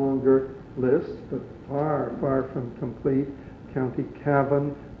little longer list, but far, far from complete. County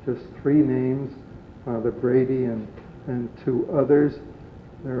Cavan, just 3 names, Father Brady and 2 others.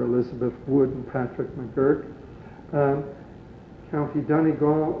 They're Elizabeth Wood and Patrick McGurk. County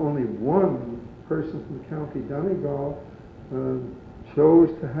Donegal, only 1 person from County Donegal chose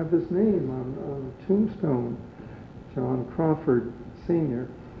to have his name on a tombstone, John Crawford Sr.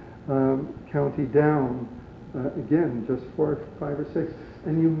 County Down, again, just 4, 5, or 6.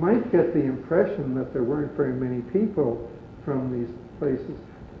 And you might get the impression that there weren't very many people from these places.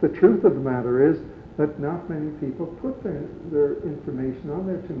 The truth of the matter is that not many people put their information on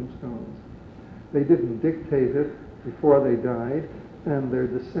their tombstones. They didn't dictate it before they died, and their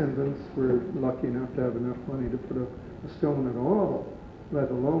descendants were lucky enough to have enough money to put a stone at all,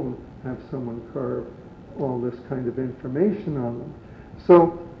 let alone have someone carve all this kind of information on them.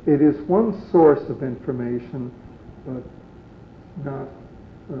 So it is one source of information, but not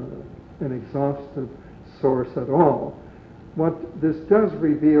an exhaustive source at all. What this does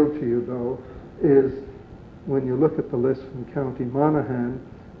reveal to you, though, is when you look at the list from County Monaghan,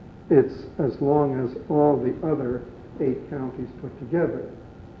 it's as long as all the other 8 counties put together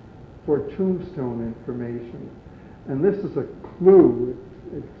for tombstone information. And this is a clue.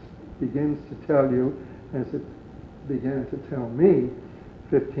 It begins to tell you, as it began to tell me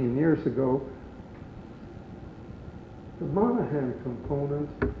 15 years ago, the Monaghan component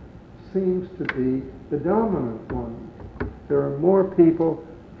seems to be the dominant one. There are more people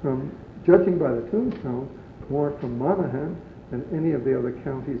from, judging by the tombstone, more from Monaghan than any of the other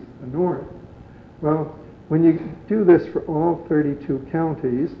counties in the north. Well, when you do this for all 32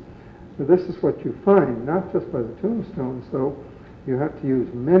 counties, this is what you find, not just by the tombstones, though. You have to use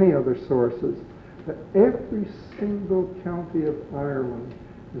many other sources. That every single county of Ireland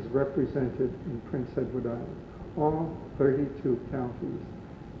is represented in Prince Edward Island. All 32 counties.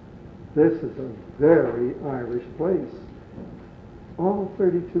 This is a very Irish place. All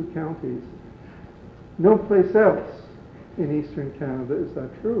 32 counties. No place else in eastern Canada is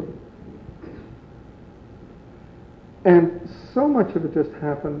that true. And so much of it just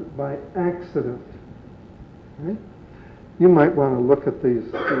happened by accident. Right? You might want to look at these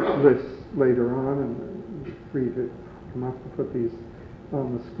lists later on, and be free to come up and put these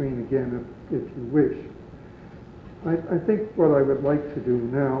on the screen again if you wish. I think what I would like to do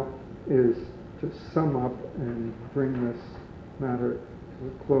now is to sum up and bring this matter to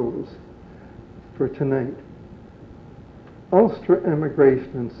a close for tonight. Ulster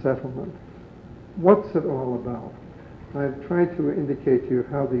emigration and settlement. What's it all about? I've tried to indicate to you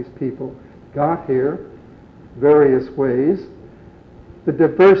how these people got here, various ways. The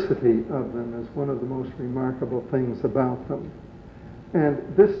diversity of them is one of the most remarkable things about them. And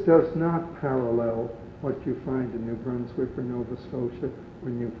this does not parallel what you find in New Brunswick or Nova Scotia or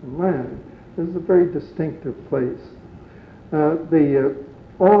Newfoundland. This is a very distinctive place.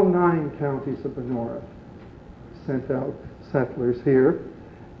 All 9 counties of the north sent out settlers here,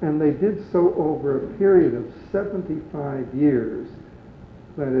 and they did so over a period of 75 years.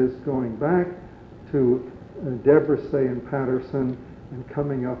 That is, going back to Debrasay and Patterson and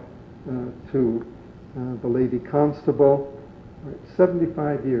coming up to the Lady Constable.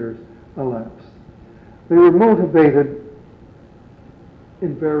 75 years elapsed. They were motivated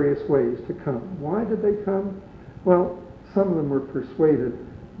in various ways to come. Why did they come? Well, some of them were persuaded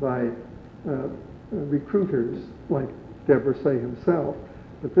by recruiters like Debrasay himself,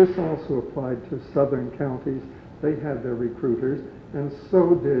 but this also applied to southern counties. They had their recruiters, and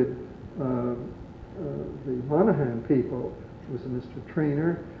so did the Monaghan people. It was a Mr.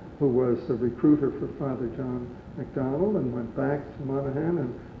 Trainer who was a recruiter for Father John MacDonald and went back to Monaghan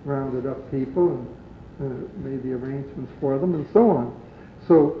and rounded up people and made the arrangements for them and so on.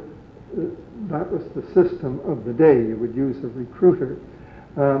 So that was the system of the day. You would use a recruiter.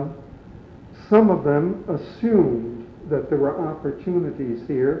 Some of them assumed that there were opportunities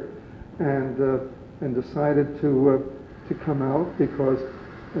here and decided to come out because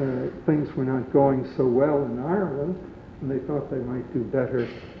things were not going so well in Ireland, and they thought they might do better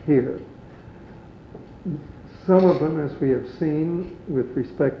here. Some of them, as we have seen with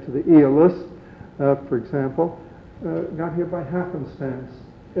respect to the Aeolus, for example, got here by happenstance.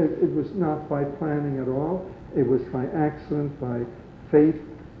 It was not by planning at all. It was by accident, by fate.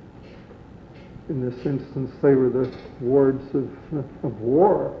 In this instance, they were the wards of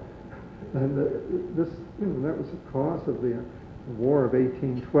war. And that was the cause of the War of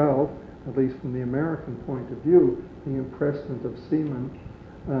 1812, at least from the American point of view. The impressment of seamen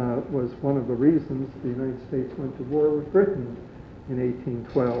was one of the reasons the United States went to war with Britain in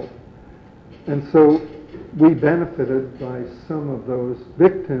 1812. And so we benefited by some of those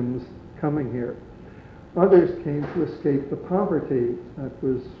victims coming here. Others came to escape the poverty that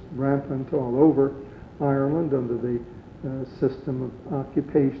was rampant all over Ireland under the system of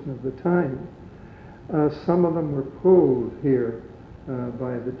occupation of the time. Some of them were pulled here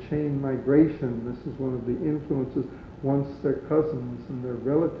by the chain migration. This is one of the influences. Once their cousins and their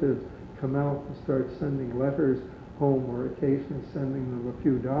relatives come out and start sending letters home or occasionally sending them a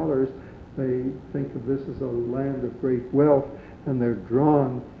few dollars, they think of this as a land of great wealth, and they're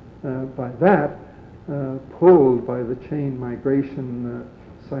drawn by that, pulled by the chain migration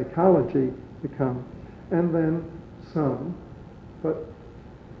psychology to come. And then some, but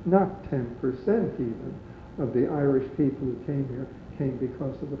not 10% even, of the Irish people who came here came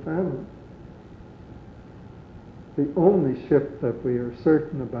because of the famine. The only ship that we are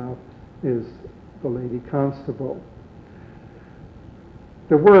certain about is the Lady Constable.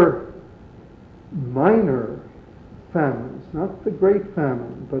 There were minor famines, not the great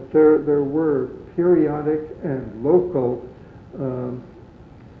famine, but there were periodic and local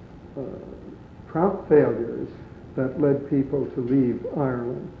crop failures that led people to leave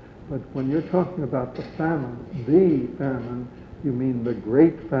Ireland. But when you're talking about the famine, you mean the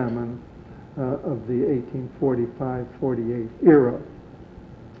great famine of the 1845-48 era.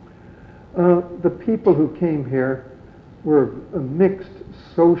 The people who came here were a mixed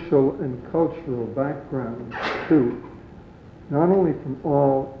social and cultural background too, not only from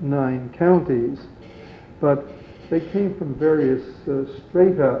all 9 counties, but they came from various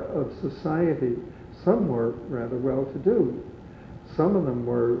strata of society. Some were rather well-to-do. Some of them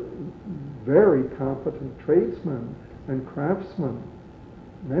were very competent tradesmen and craftsmen.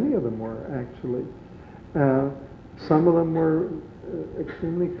 Many of them were, actually. Some of them were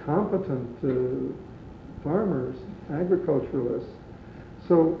extremely competent farmers, agriculturalists.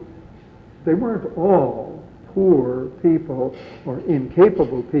 So they weren't all poor people or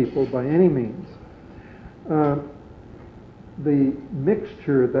incapable people by any means. The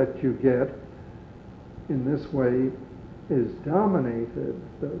mixture that you get in this way is dominated.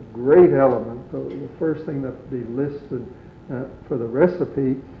 The great element, the first thing that would be listed for the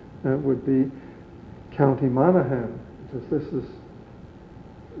recipe would be County Monaghan, because this is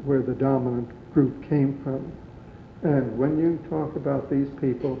where the dominant group came from. And when you talk about these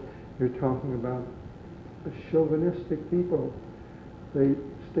people, you're talking about a chauvinistic people. They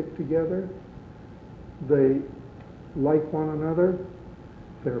stick together. They like one another.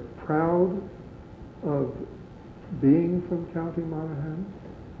 They're proud of being from County Monaghan.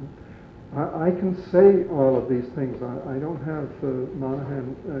 I can say all of these things. I don't have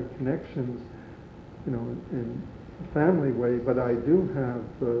Monaghan connections, in a family way, but I do have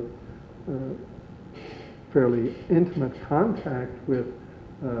fairly intimate contact with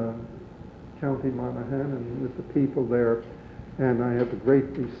County Monaghan and with the people there, and I have a great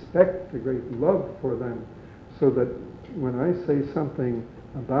respect, a great love for them, so that when I say something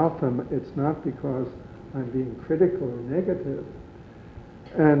about them, it's not because I'm being critical or negative.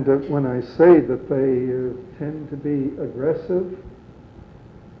 And when I say that they tend to be aggressive,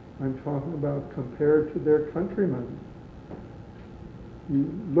 I'm talking about compared to their countrymen. You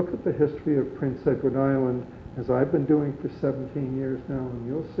look at the history of Prince Edward Island, as I've been doing for 17 years now, and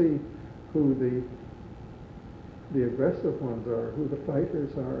you'll see who the aggressive ones are, who the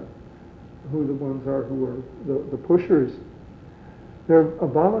fighters are, who the ones are who are the pushers. They're a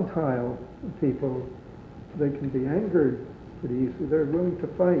volatile people. They can be angered pretty easily. They're willing to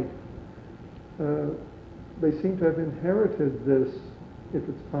fight. They seem to have inherited this, if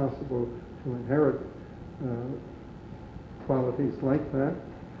it's possible to inherit qualities like that.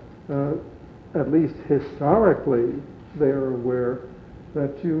 At least historically, they are aware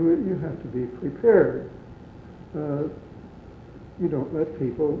that you have to be prepared. you don't let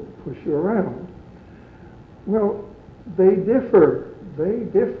people push you around. Well, they differ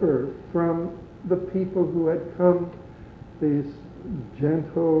from the people who had come, these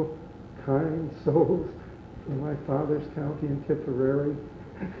gentle, kind souls from my father's county in Tipperary.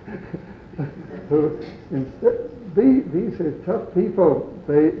 These are tough people.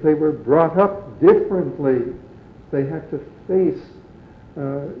 They were brought up differently. They had to face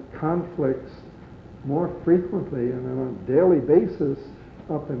conflicts more frequently and on a daily basis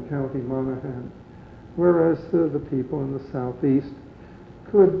up in County Monaghan, whereas the people in the southeast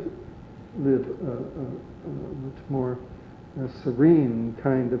could live a much more serene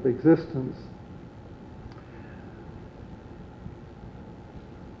kind of existence.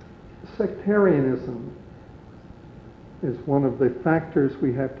 Sectarianism is one of the factors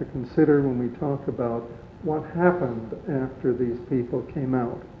we have to consider when we talk about what happened after these people came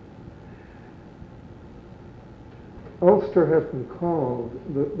out. Ulster has been called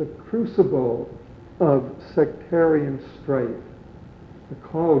the crucible of sectarian strife, the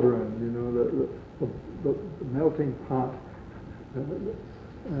cauldron, you know, the melting pot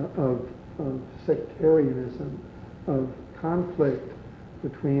of sectarianism, of conflict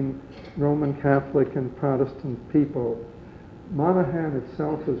between Roman Catholic and Protestant people. Monaghan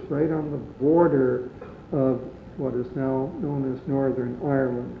itself is right on the border of what is now known as Northern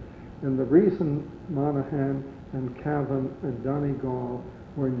Ireland. And the reason Monaghan and Cavan and Donegal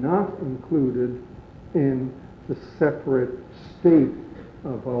were not included in the separate state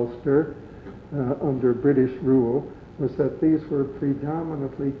of Ulster under British rule was that these were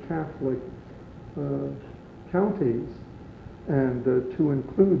predominantly Catholic counties, and to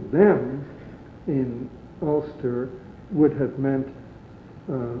include them in Ulster would have meant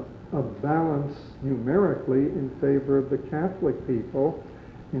a balance numerically in favor of the Catholic people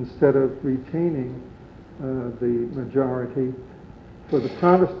instead of retaining the majority for the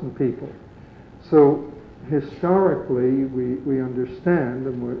Protestant people. So historically, we understand,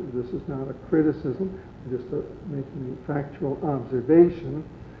 and this is not a criticism, just making a factual observation,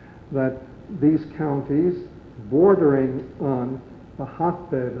 that these counties bordering on the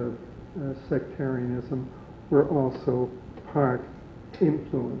hotbed of sectarianism were also part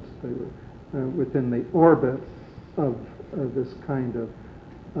influenced. They were within the orbit of this kind of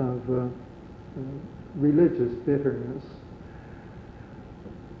religious bitterness.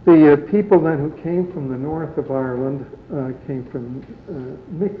 The people then who came from the north of Ireland came from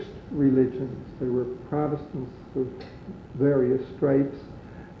mixed religions. There were Protestants of various stripes.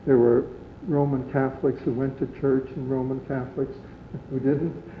 There were Roman Catholics who went to church and Roman Catholics who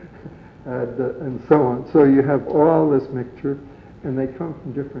didn't, and so on. So you have all this mixture, and they come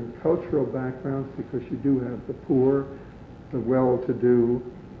from different cultural backgrounds because you do have the poor, the well-to-do,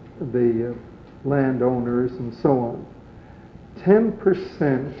 the landowners, and so on.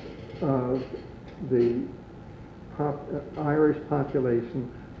 10% of the Irish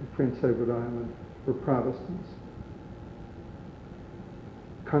population of Prince Edward Island were Protestants.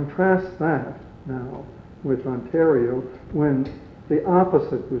 Contrast that now with Ontario, when the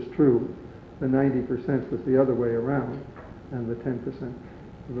opposite was true. The 90% was the other way around, and the 10%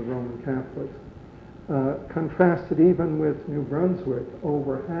 were the Roman Catholics. Contrasted even with New Brunswick,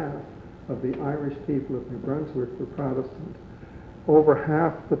 over half of the Irish people of New Brunswick were Protestant. Over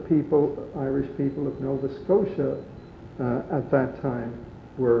half the Irish people of Nova Scotia at that time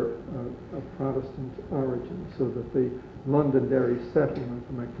were of Protestant origin, so that the Londonderry settlement,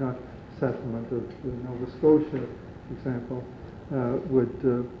 the McNutt settlement of Nova Scotia, for example,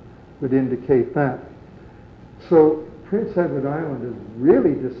 would indicate that. So Prince Edward Island is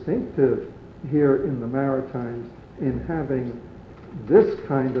really distinctive here in the Maritimes in having this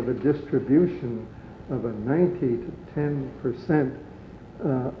kind of a distribution of a 90 to 10%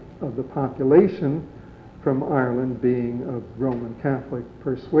 of the population from Ireland being of Roman Catholic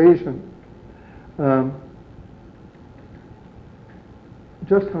persuasion.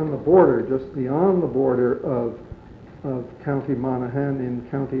 Just on the border, just beyond the border of County Monaghan in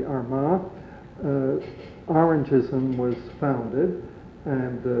County Armagh, Orangism was founded,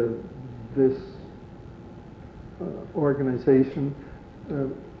 and this organization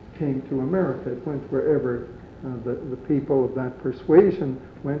came to America. It went wherever the people of that persuasion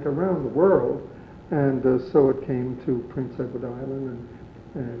went around the world, and so it came to Prince Edward Island,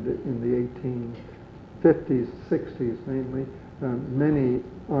 and in the 1850s, 60s mainly, many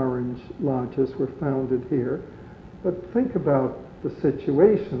Orange lodges were founded here. But think about the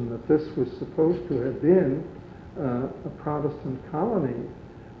situation that this was supposed to have been a Protestant colony,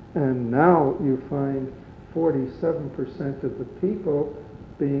 and now you find 47% of the people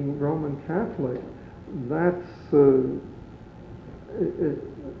being Roman Catholic. That's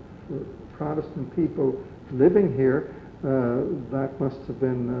for Protestant people living here, that must have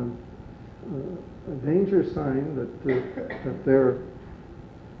been a danger sign that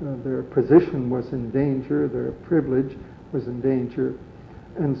their position was in danger, their privilege was in danger.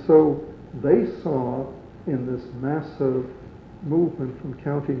 And so they saw in this massive movement from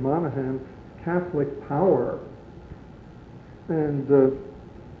County Monaghan Catholic power. And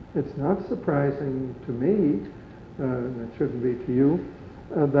it's not surprising to me, and it shouldn't be to you,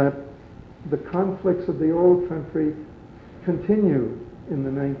 that the conflicts of the old country continued in the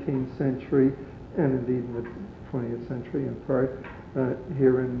 19th century and indeed in the 20th century in part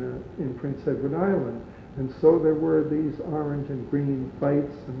here in Prince Edward Island. And so there were these orange and green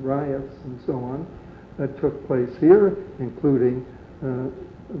fights and riots and so on that took place here, including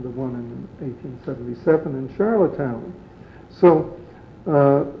the one in 1877 in Charlottetown. So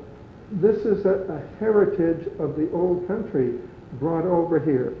this is a heritage of the old country brought over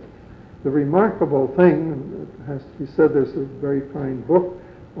here. The remarkable thing, and it has to be said, there's a very fine book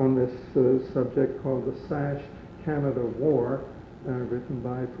on this subject called The Sash-Canada War, written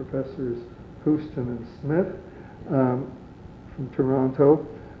by Professors Houston and Smith from Toronto.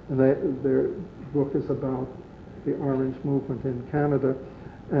 And their book is about the Orange movement in Canada.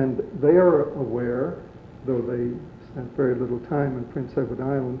 And they are aware, though they spent very little time in Prince Edward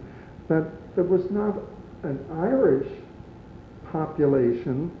Island, that there was not an Irish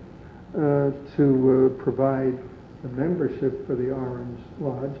population to provide the membership for the Orange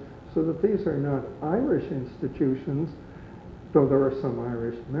Lodge, so that these are not Irish institutions, though there are some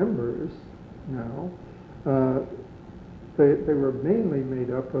Irish members now. They were mainly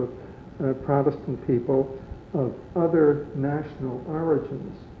made up of Protestant people of other national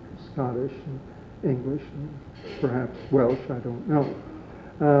origins, Scottish and English and perhaps Welsh, I don't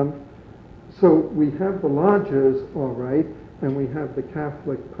know. So we have the lodges, all right, and we have the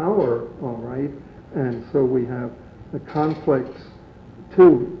Catholic power, all right, and so we have the conflicts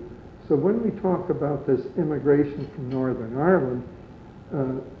too. So when we talk about this immigration from Northern Ireland,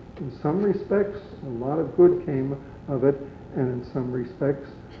 in some respects, a lot of good came of it, and in some respects,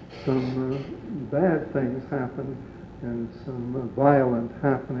 some bad things happened and some violent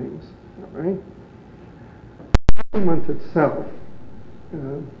happenings, all right? The movement itself,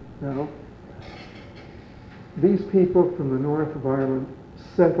 now, these people from the north of Ireland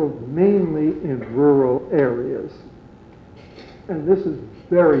settled mainly in rural areas. And this is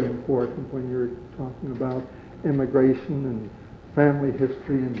very important when you're talking about immigration and family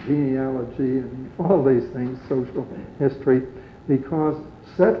history and genealogy and all these things, social history, because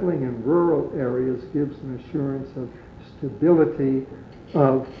settling in rural areas gives an assurance of stability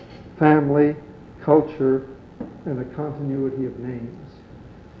of family, culture, and a continuity of names.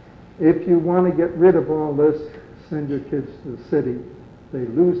 If you want to get rid of all this, send your kids to the city. They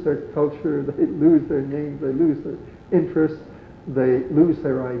lose their culture, they lose their names, they lose their interests, they lose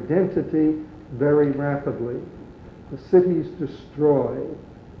their identity very rapidly. The cities destroy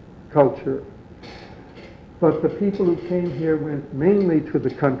culture. But the people who came here went mainly to the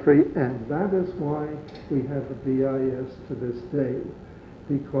country, and that is why we have the BIS to this day,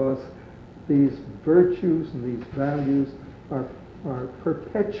 because these virtues and these values are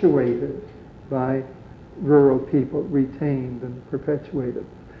perpetuated by rural people, retained and perpetuated.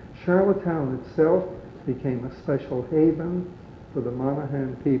 Charlottetown itself became a special haven for the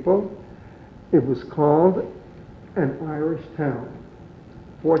Monaghan people. It was called an Irish town.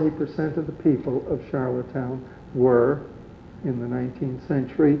 40% of the people of Charlottetown were, in the 19th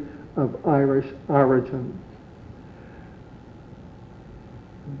century, of Irish origin.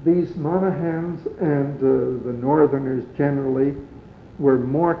 These Monahans and the Northerners generally were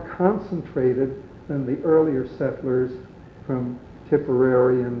more concentrated than the earlier settlers from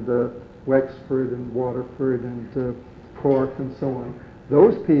Tipperary and Wexford and Waterford and Cork and so on.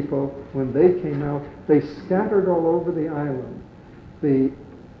 Those people, when they came out, they scattered all over the island. The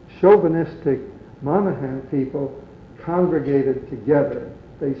chauvinistic Monaghan people congregated together.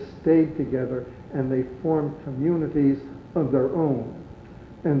 They stayed together and they formed communities of their own.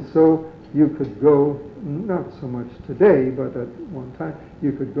 And so you could go, not so much today, but at one time,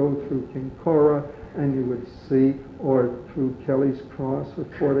 you could go through Kincora and you would see, or through Kelly's Cross or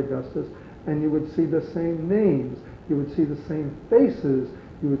Fort Augustus, and you would see the same names, you would see the same faces,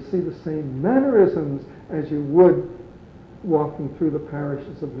 you would see the same mannerisms as you would walking through the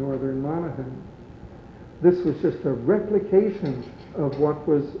parishes of Northern Monaghan. This was just a replication of what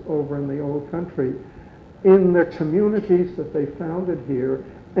was over in the old country in the communities that they founded here,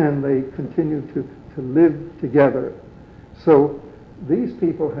 and they continued to live together. So these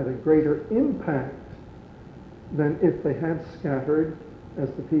people had a greater impact than if they had scattered, as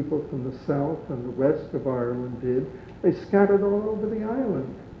the people from the south and the west of Ireland did. They scattered all over the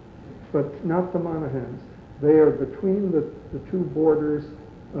island, but not the Monaghans. They are between the two borders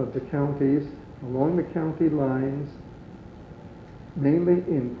of the counties, along the county lines, mainly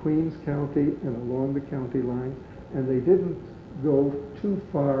in Queen's County and along the county lines, and they didn't go too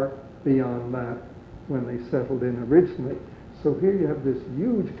far beyond that when they settled in originally. So here you have this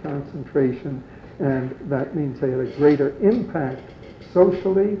huge concentration, and that means they had a greater impact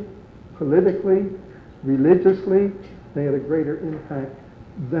socially, politically, religiously. They had a greater impact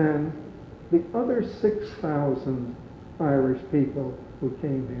than the other 6,000 Irish people who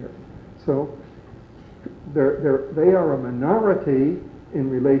came here. So they are a minority in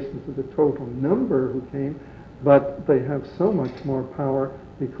relation to the total number who came, but they have so much more power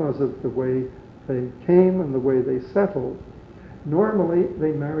because of the way they came and the way they settled. Normally,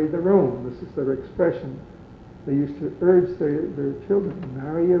 they marry their own. This is their expression. They used to urge their children,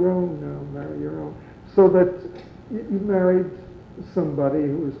 marry your own now, marry your own. So that you married somebody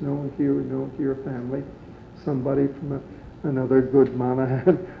who was known to you or known to your family, somebody from another good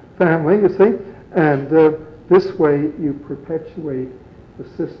Monaghan family, you see. And this way you perpetuate the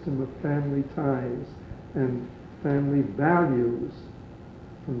system of family ties and family values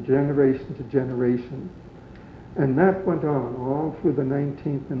from generation to generation. And that went on all through the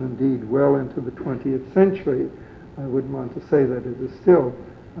 19th and indeed well into the 20th century. I wouldn't want to say that it is still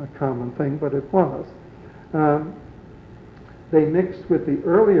a common thing, but it was. They mixed with the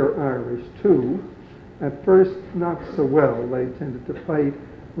earlier Irish too. At first, not so well. They tended to fight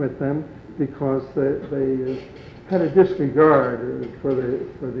with them because they had a disregard for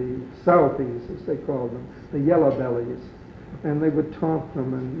the Southies, as they called them, the yellow bellies, and they would taunt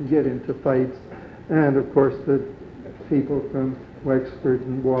them and get into fights. And of course, the people from Wexford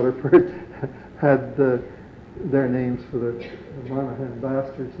and Waterford had their names for the Monaghan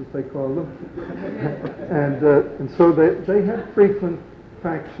bastards, as they called them, and so they had frequent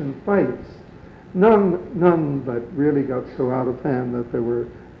faction fights. None that really got so out of hand that there were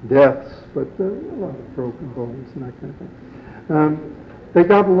deaths, but a lot of broken bones and that kind of thing. They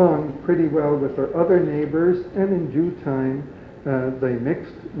got along pretty well with their other neighbors, and in due time they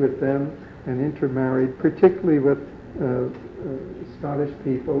mixed with them and intermarried, particularly with Scottish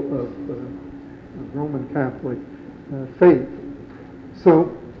people of Roman Catholic faith.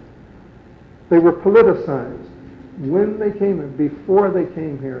 So they were politicized. When they came, and before they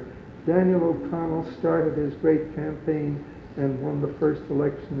came here, Daniel O'Connell started his great campaign and won the first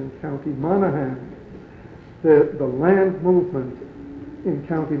election in County Monaghan. The land movement in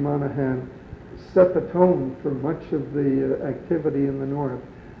County Monaghan set the tone for much of the activity in the north.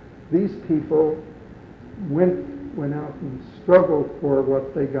 These people went out and struggled for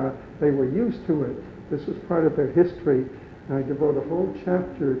what they got. They were used to it. This was part of their history. And I devote a whole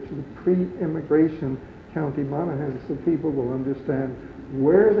chapter to the pre-immigration County Monaghan so people will understand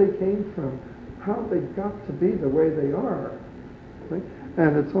where they came from, how they got to be the way they are. See?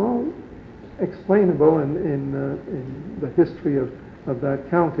 And it's all explainable in the history of that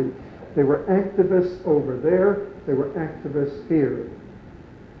county. They were activists over there. They were activists here.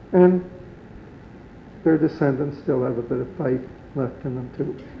 And their descendants still have a bit of fight left in them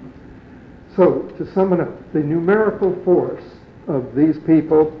too. So, to sum it up, the numerical force of these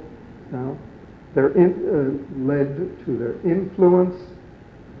people now, led to their influence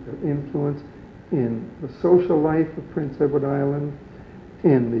in the social life of Prince Edward Island,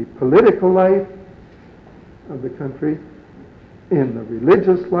 in the political life of the country, in the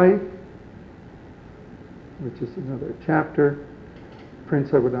religious life, which is another chapter,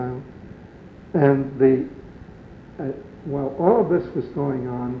 Prince Edward Island. And while all of this was going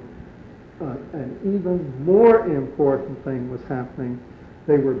on, an even more important thing was happening.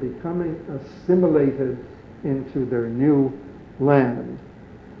 They were becoming assimilated into their new land.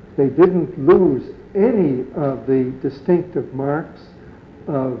 They didn't lose any of the distinctive marks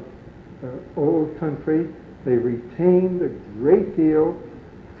of their old country. They retained a great deal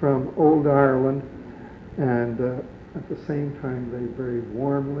from old Ireland, and at the same time they very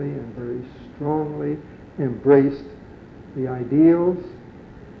warmly and very strongly embraced the ideals,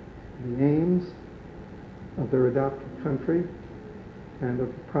 the aims of their adopted country and of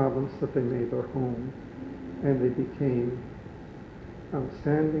the province that they made their home. And they became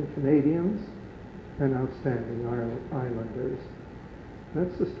outstanding Canadians and outstanding Islanders.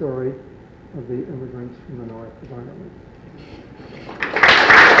 That's the story of the immigrants from the north of Ireland.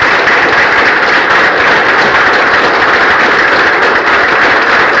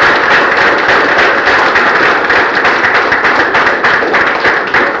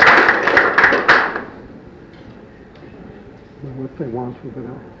 they want to, but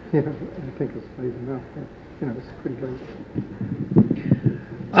I think it's late enough. But, it's pretty late.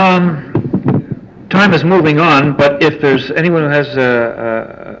 Time is moving on, but if there's anyone who has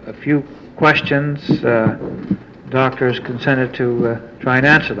a few questions, doctor is consented to try and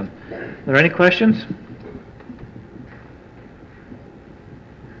answer them. Are there any questions?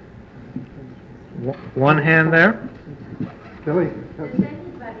 One hand there. Billy? Does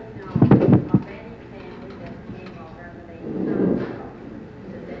anybody know of any family that came over and they did not know?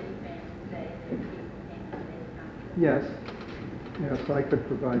 Does any family say that people came to this country? Yes. Yes, I could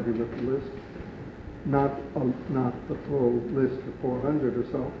provide you with a list. Not the full list of 400 or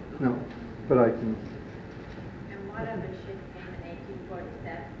so, no, but I can. And one of the ships came in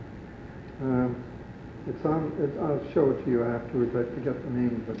 1847? I'll show it to you afterwards. I forget the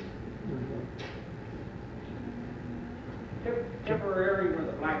name, but. Temporary where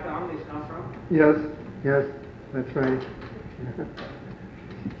the black families come from? Yes, that's right.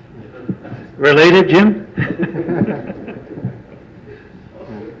 Related, Jim?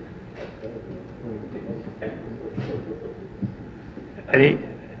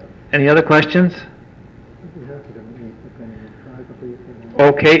 Any other questions?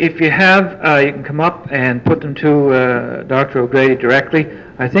 Okay, if you have, you can come up and put them to Dr. O'Grady directly.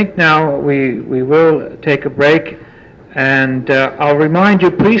 I think now we will take a break, and I'll remind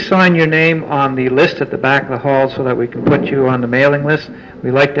you, please sign your name on the list at the back of the hall so that we can put you on the mailing list.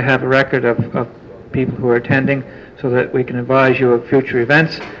 We like to have a record of people who are attending so that we can advise you of future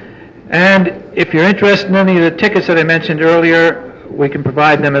events. And if you're interested in any of the tickets that I mentioned earlier, we can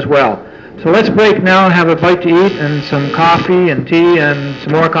provide them as well. So let's break now and have a bite to eat and some coffee and tea and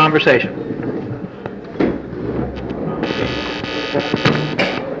some more conversation.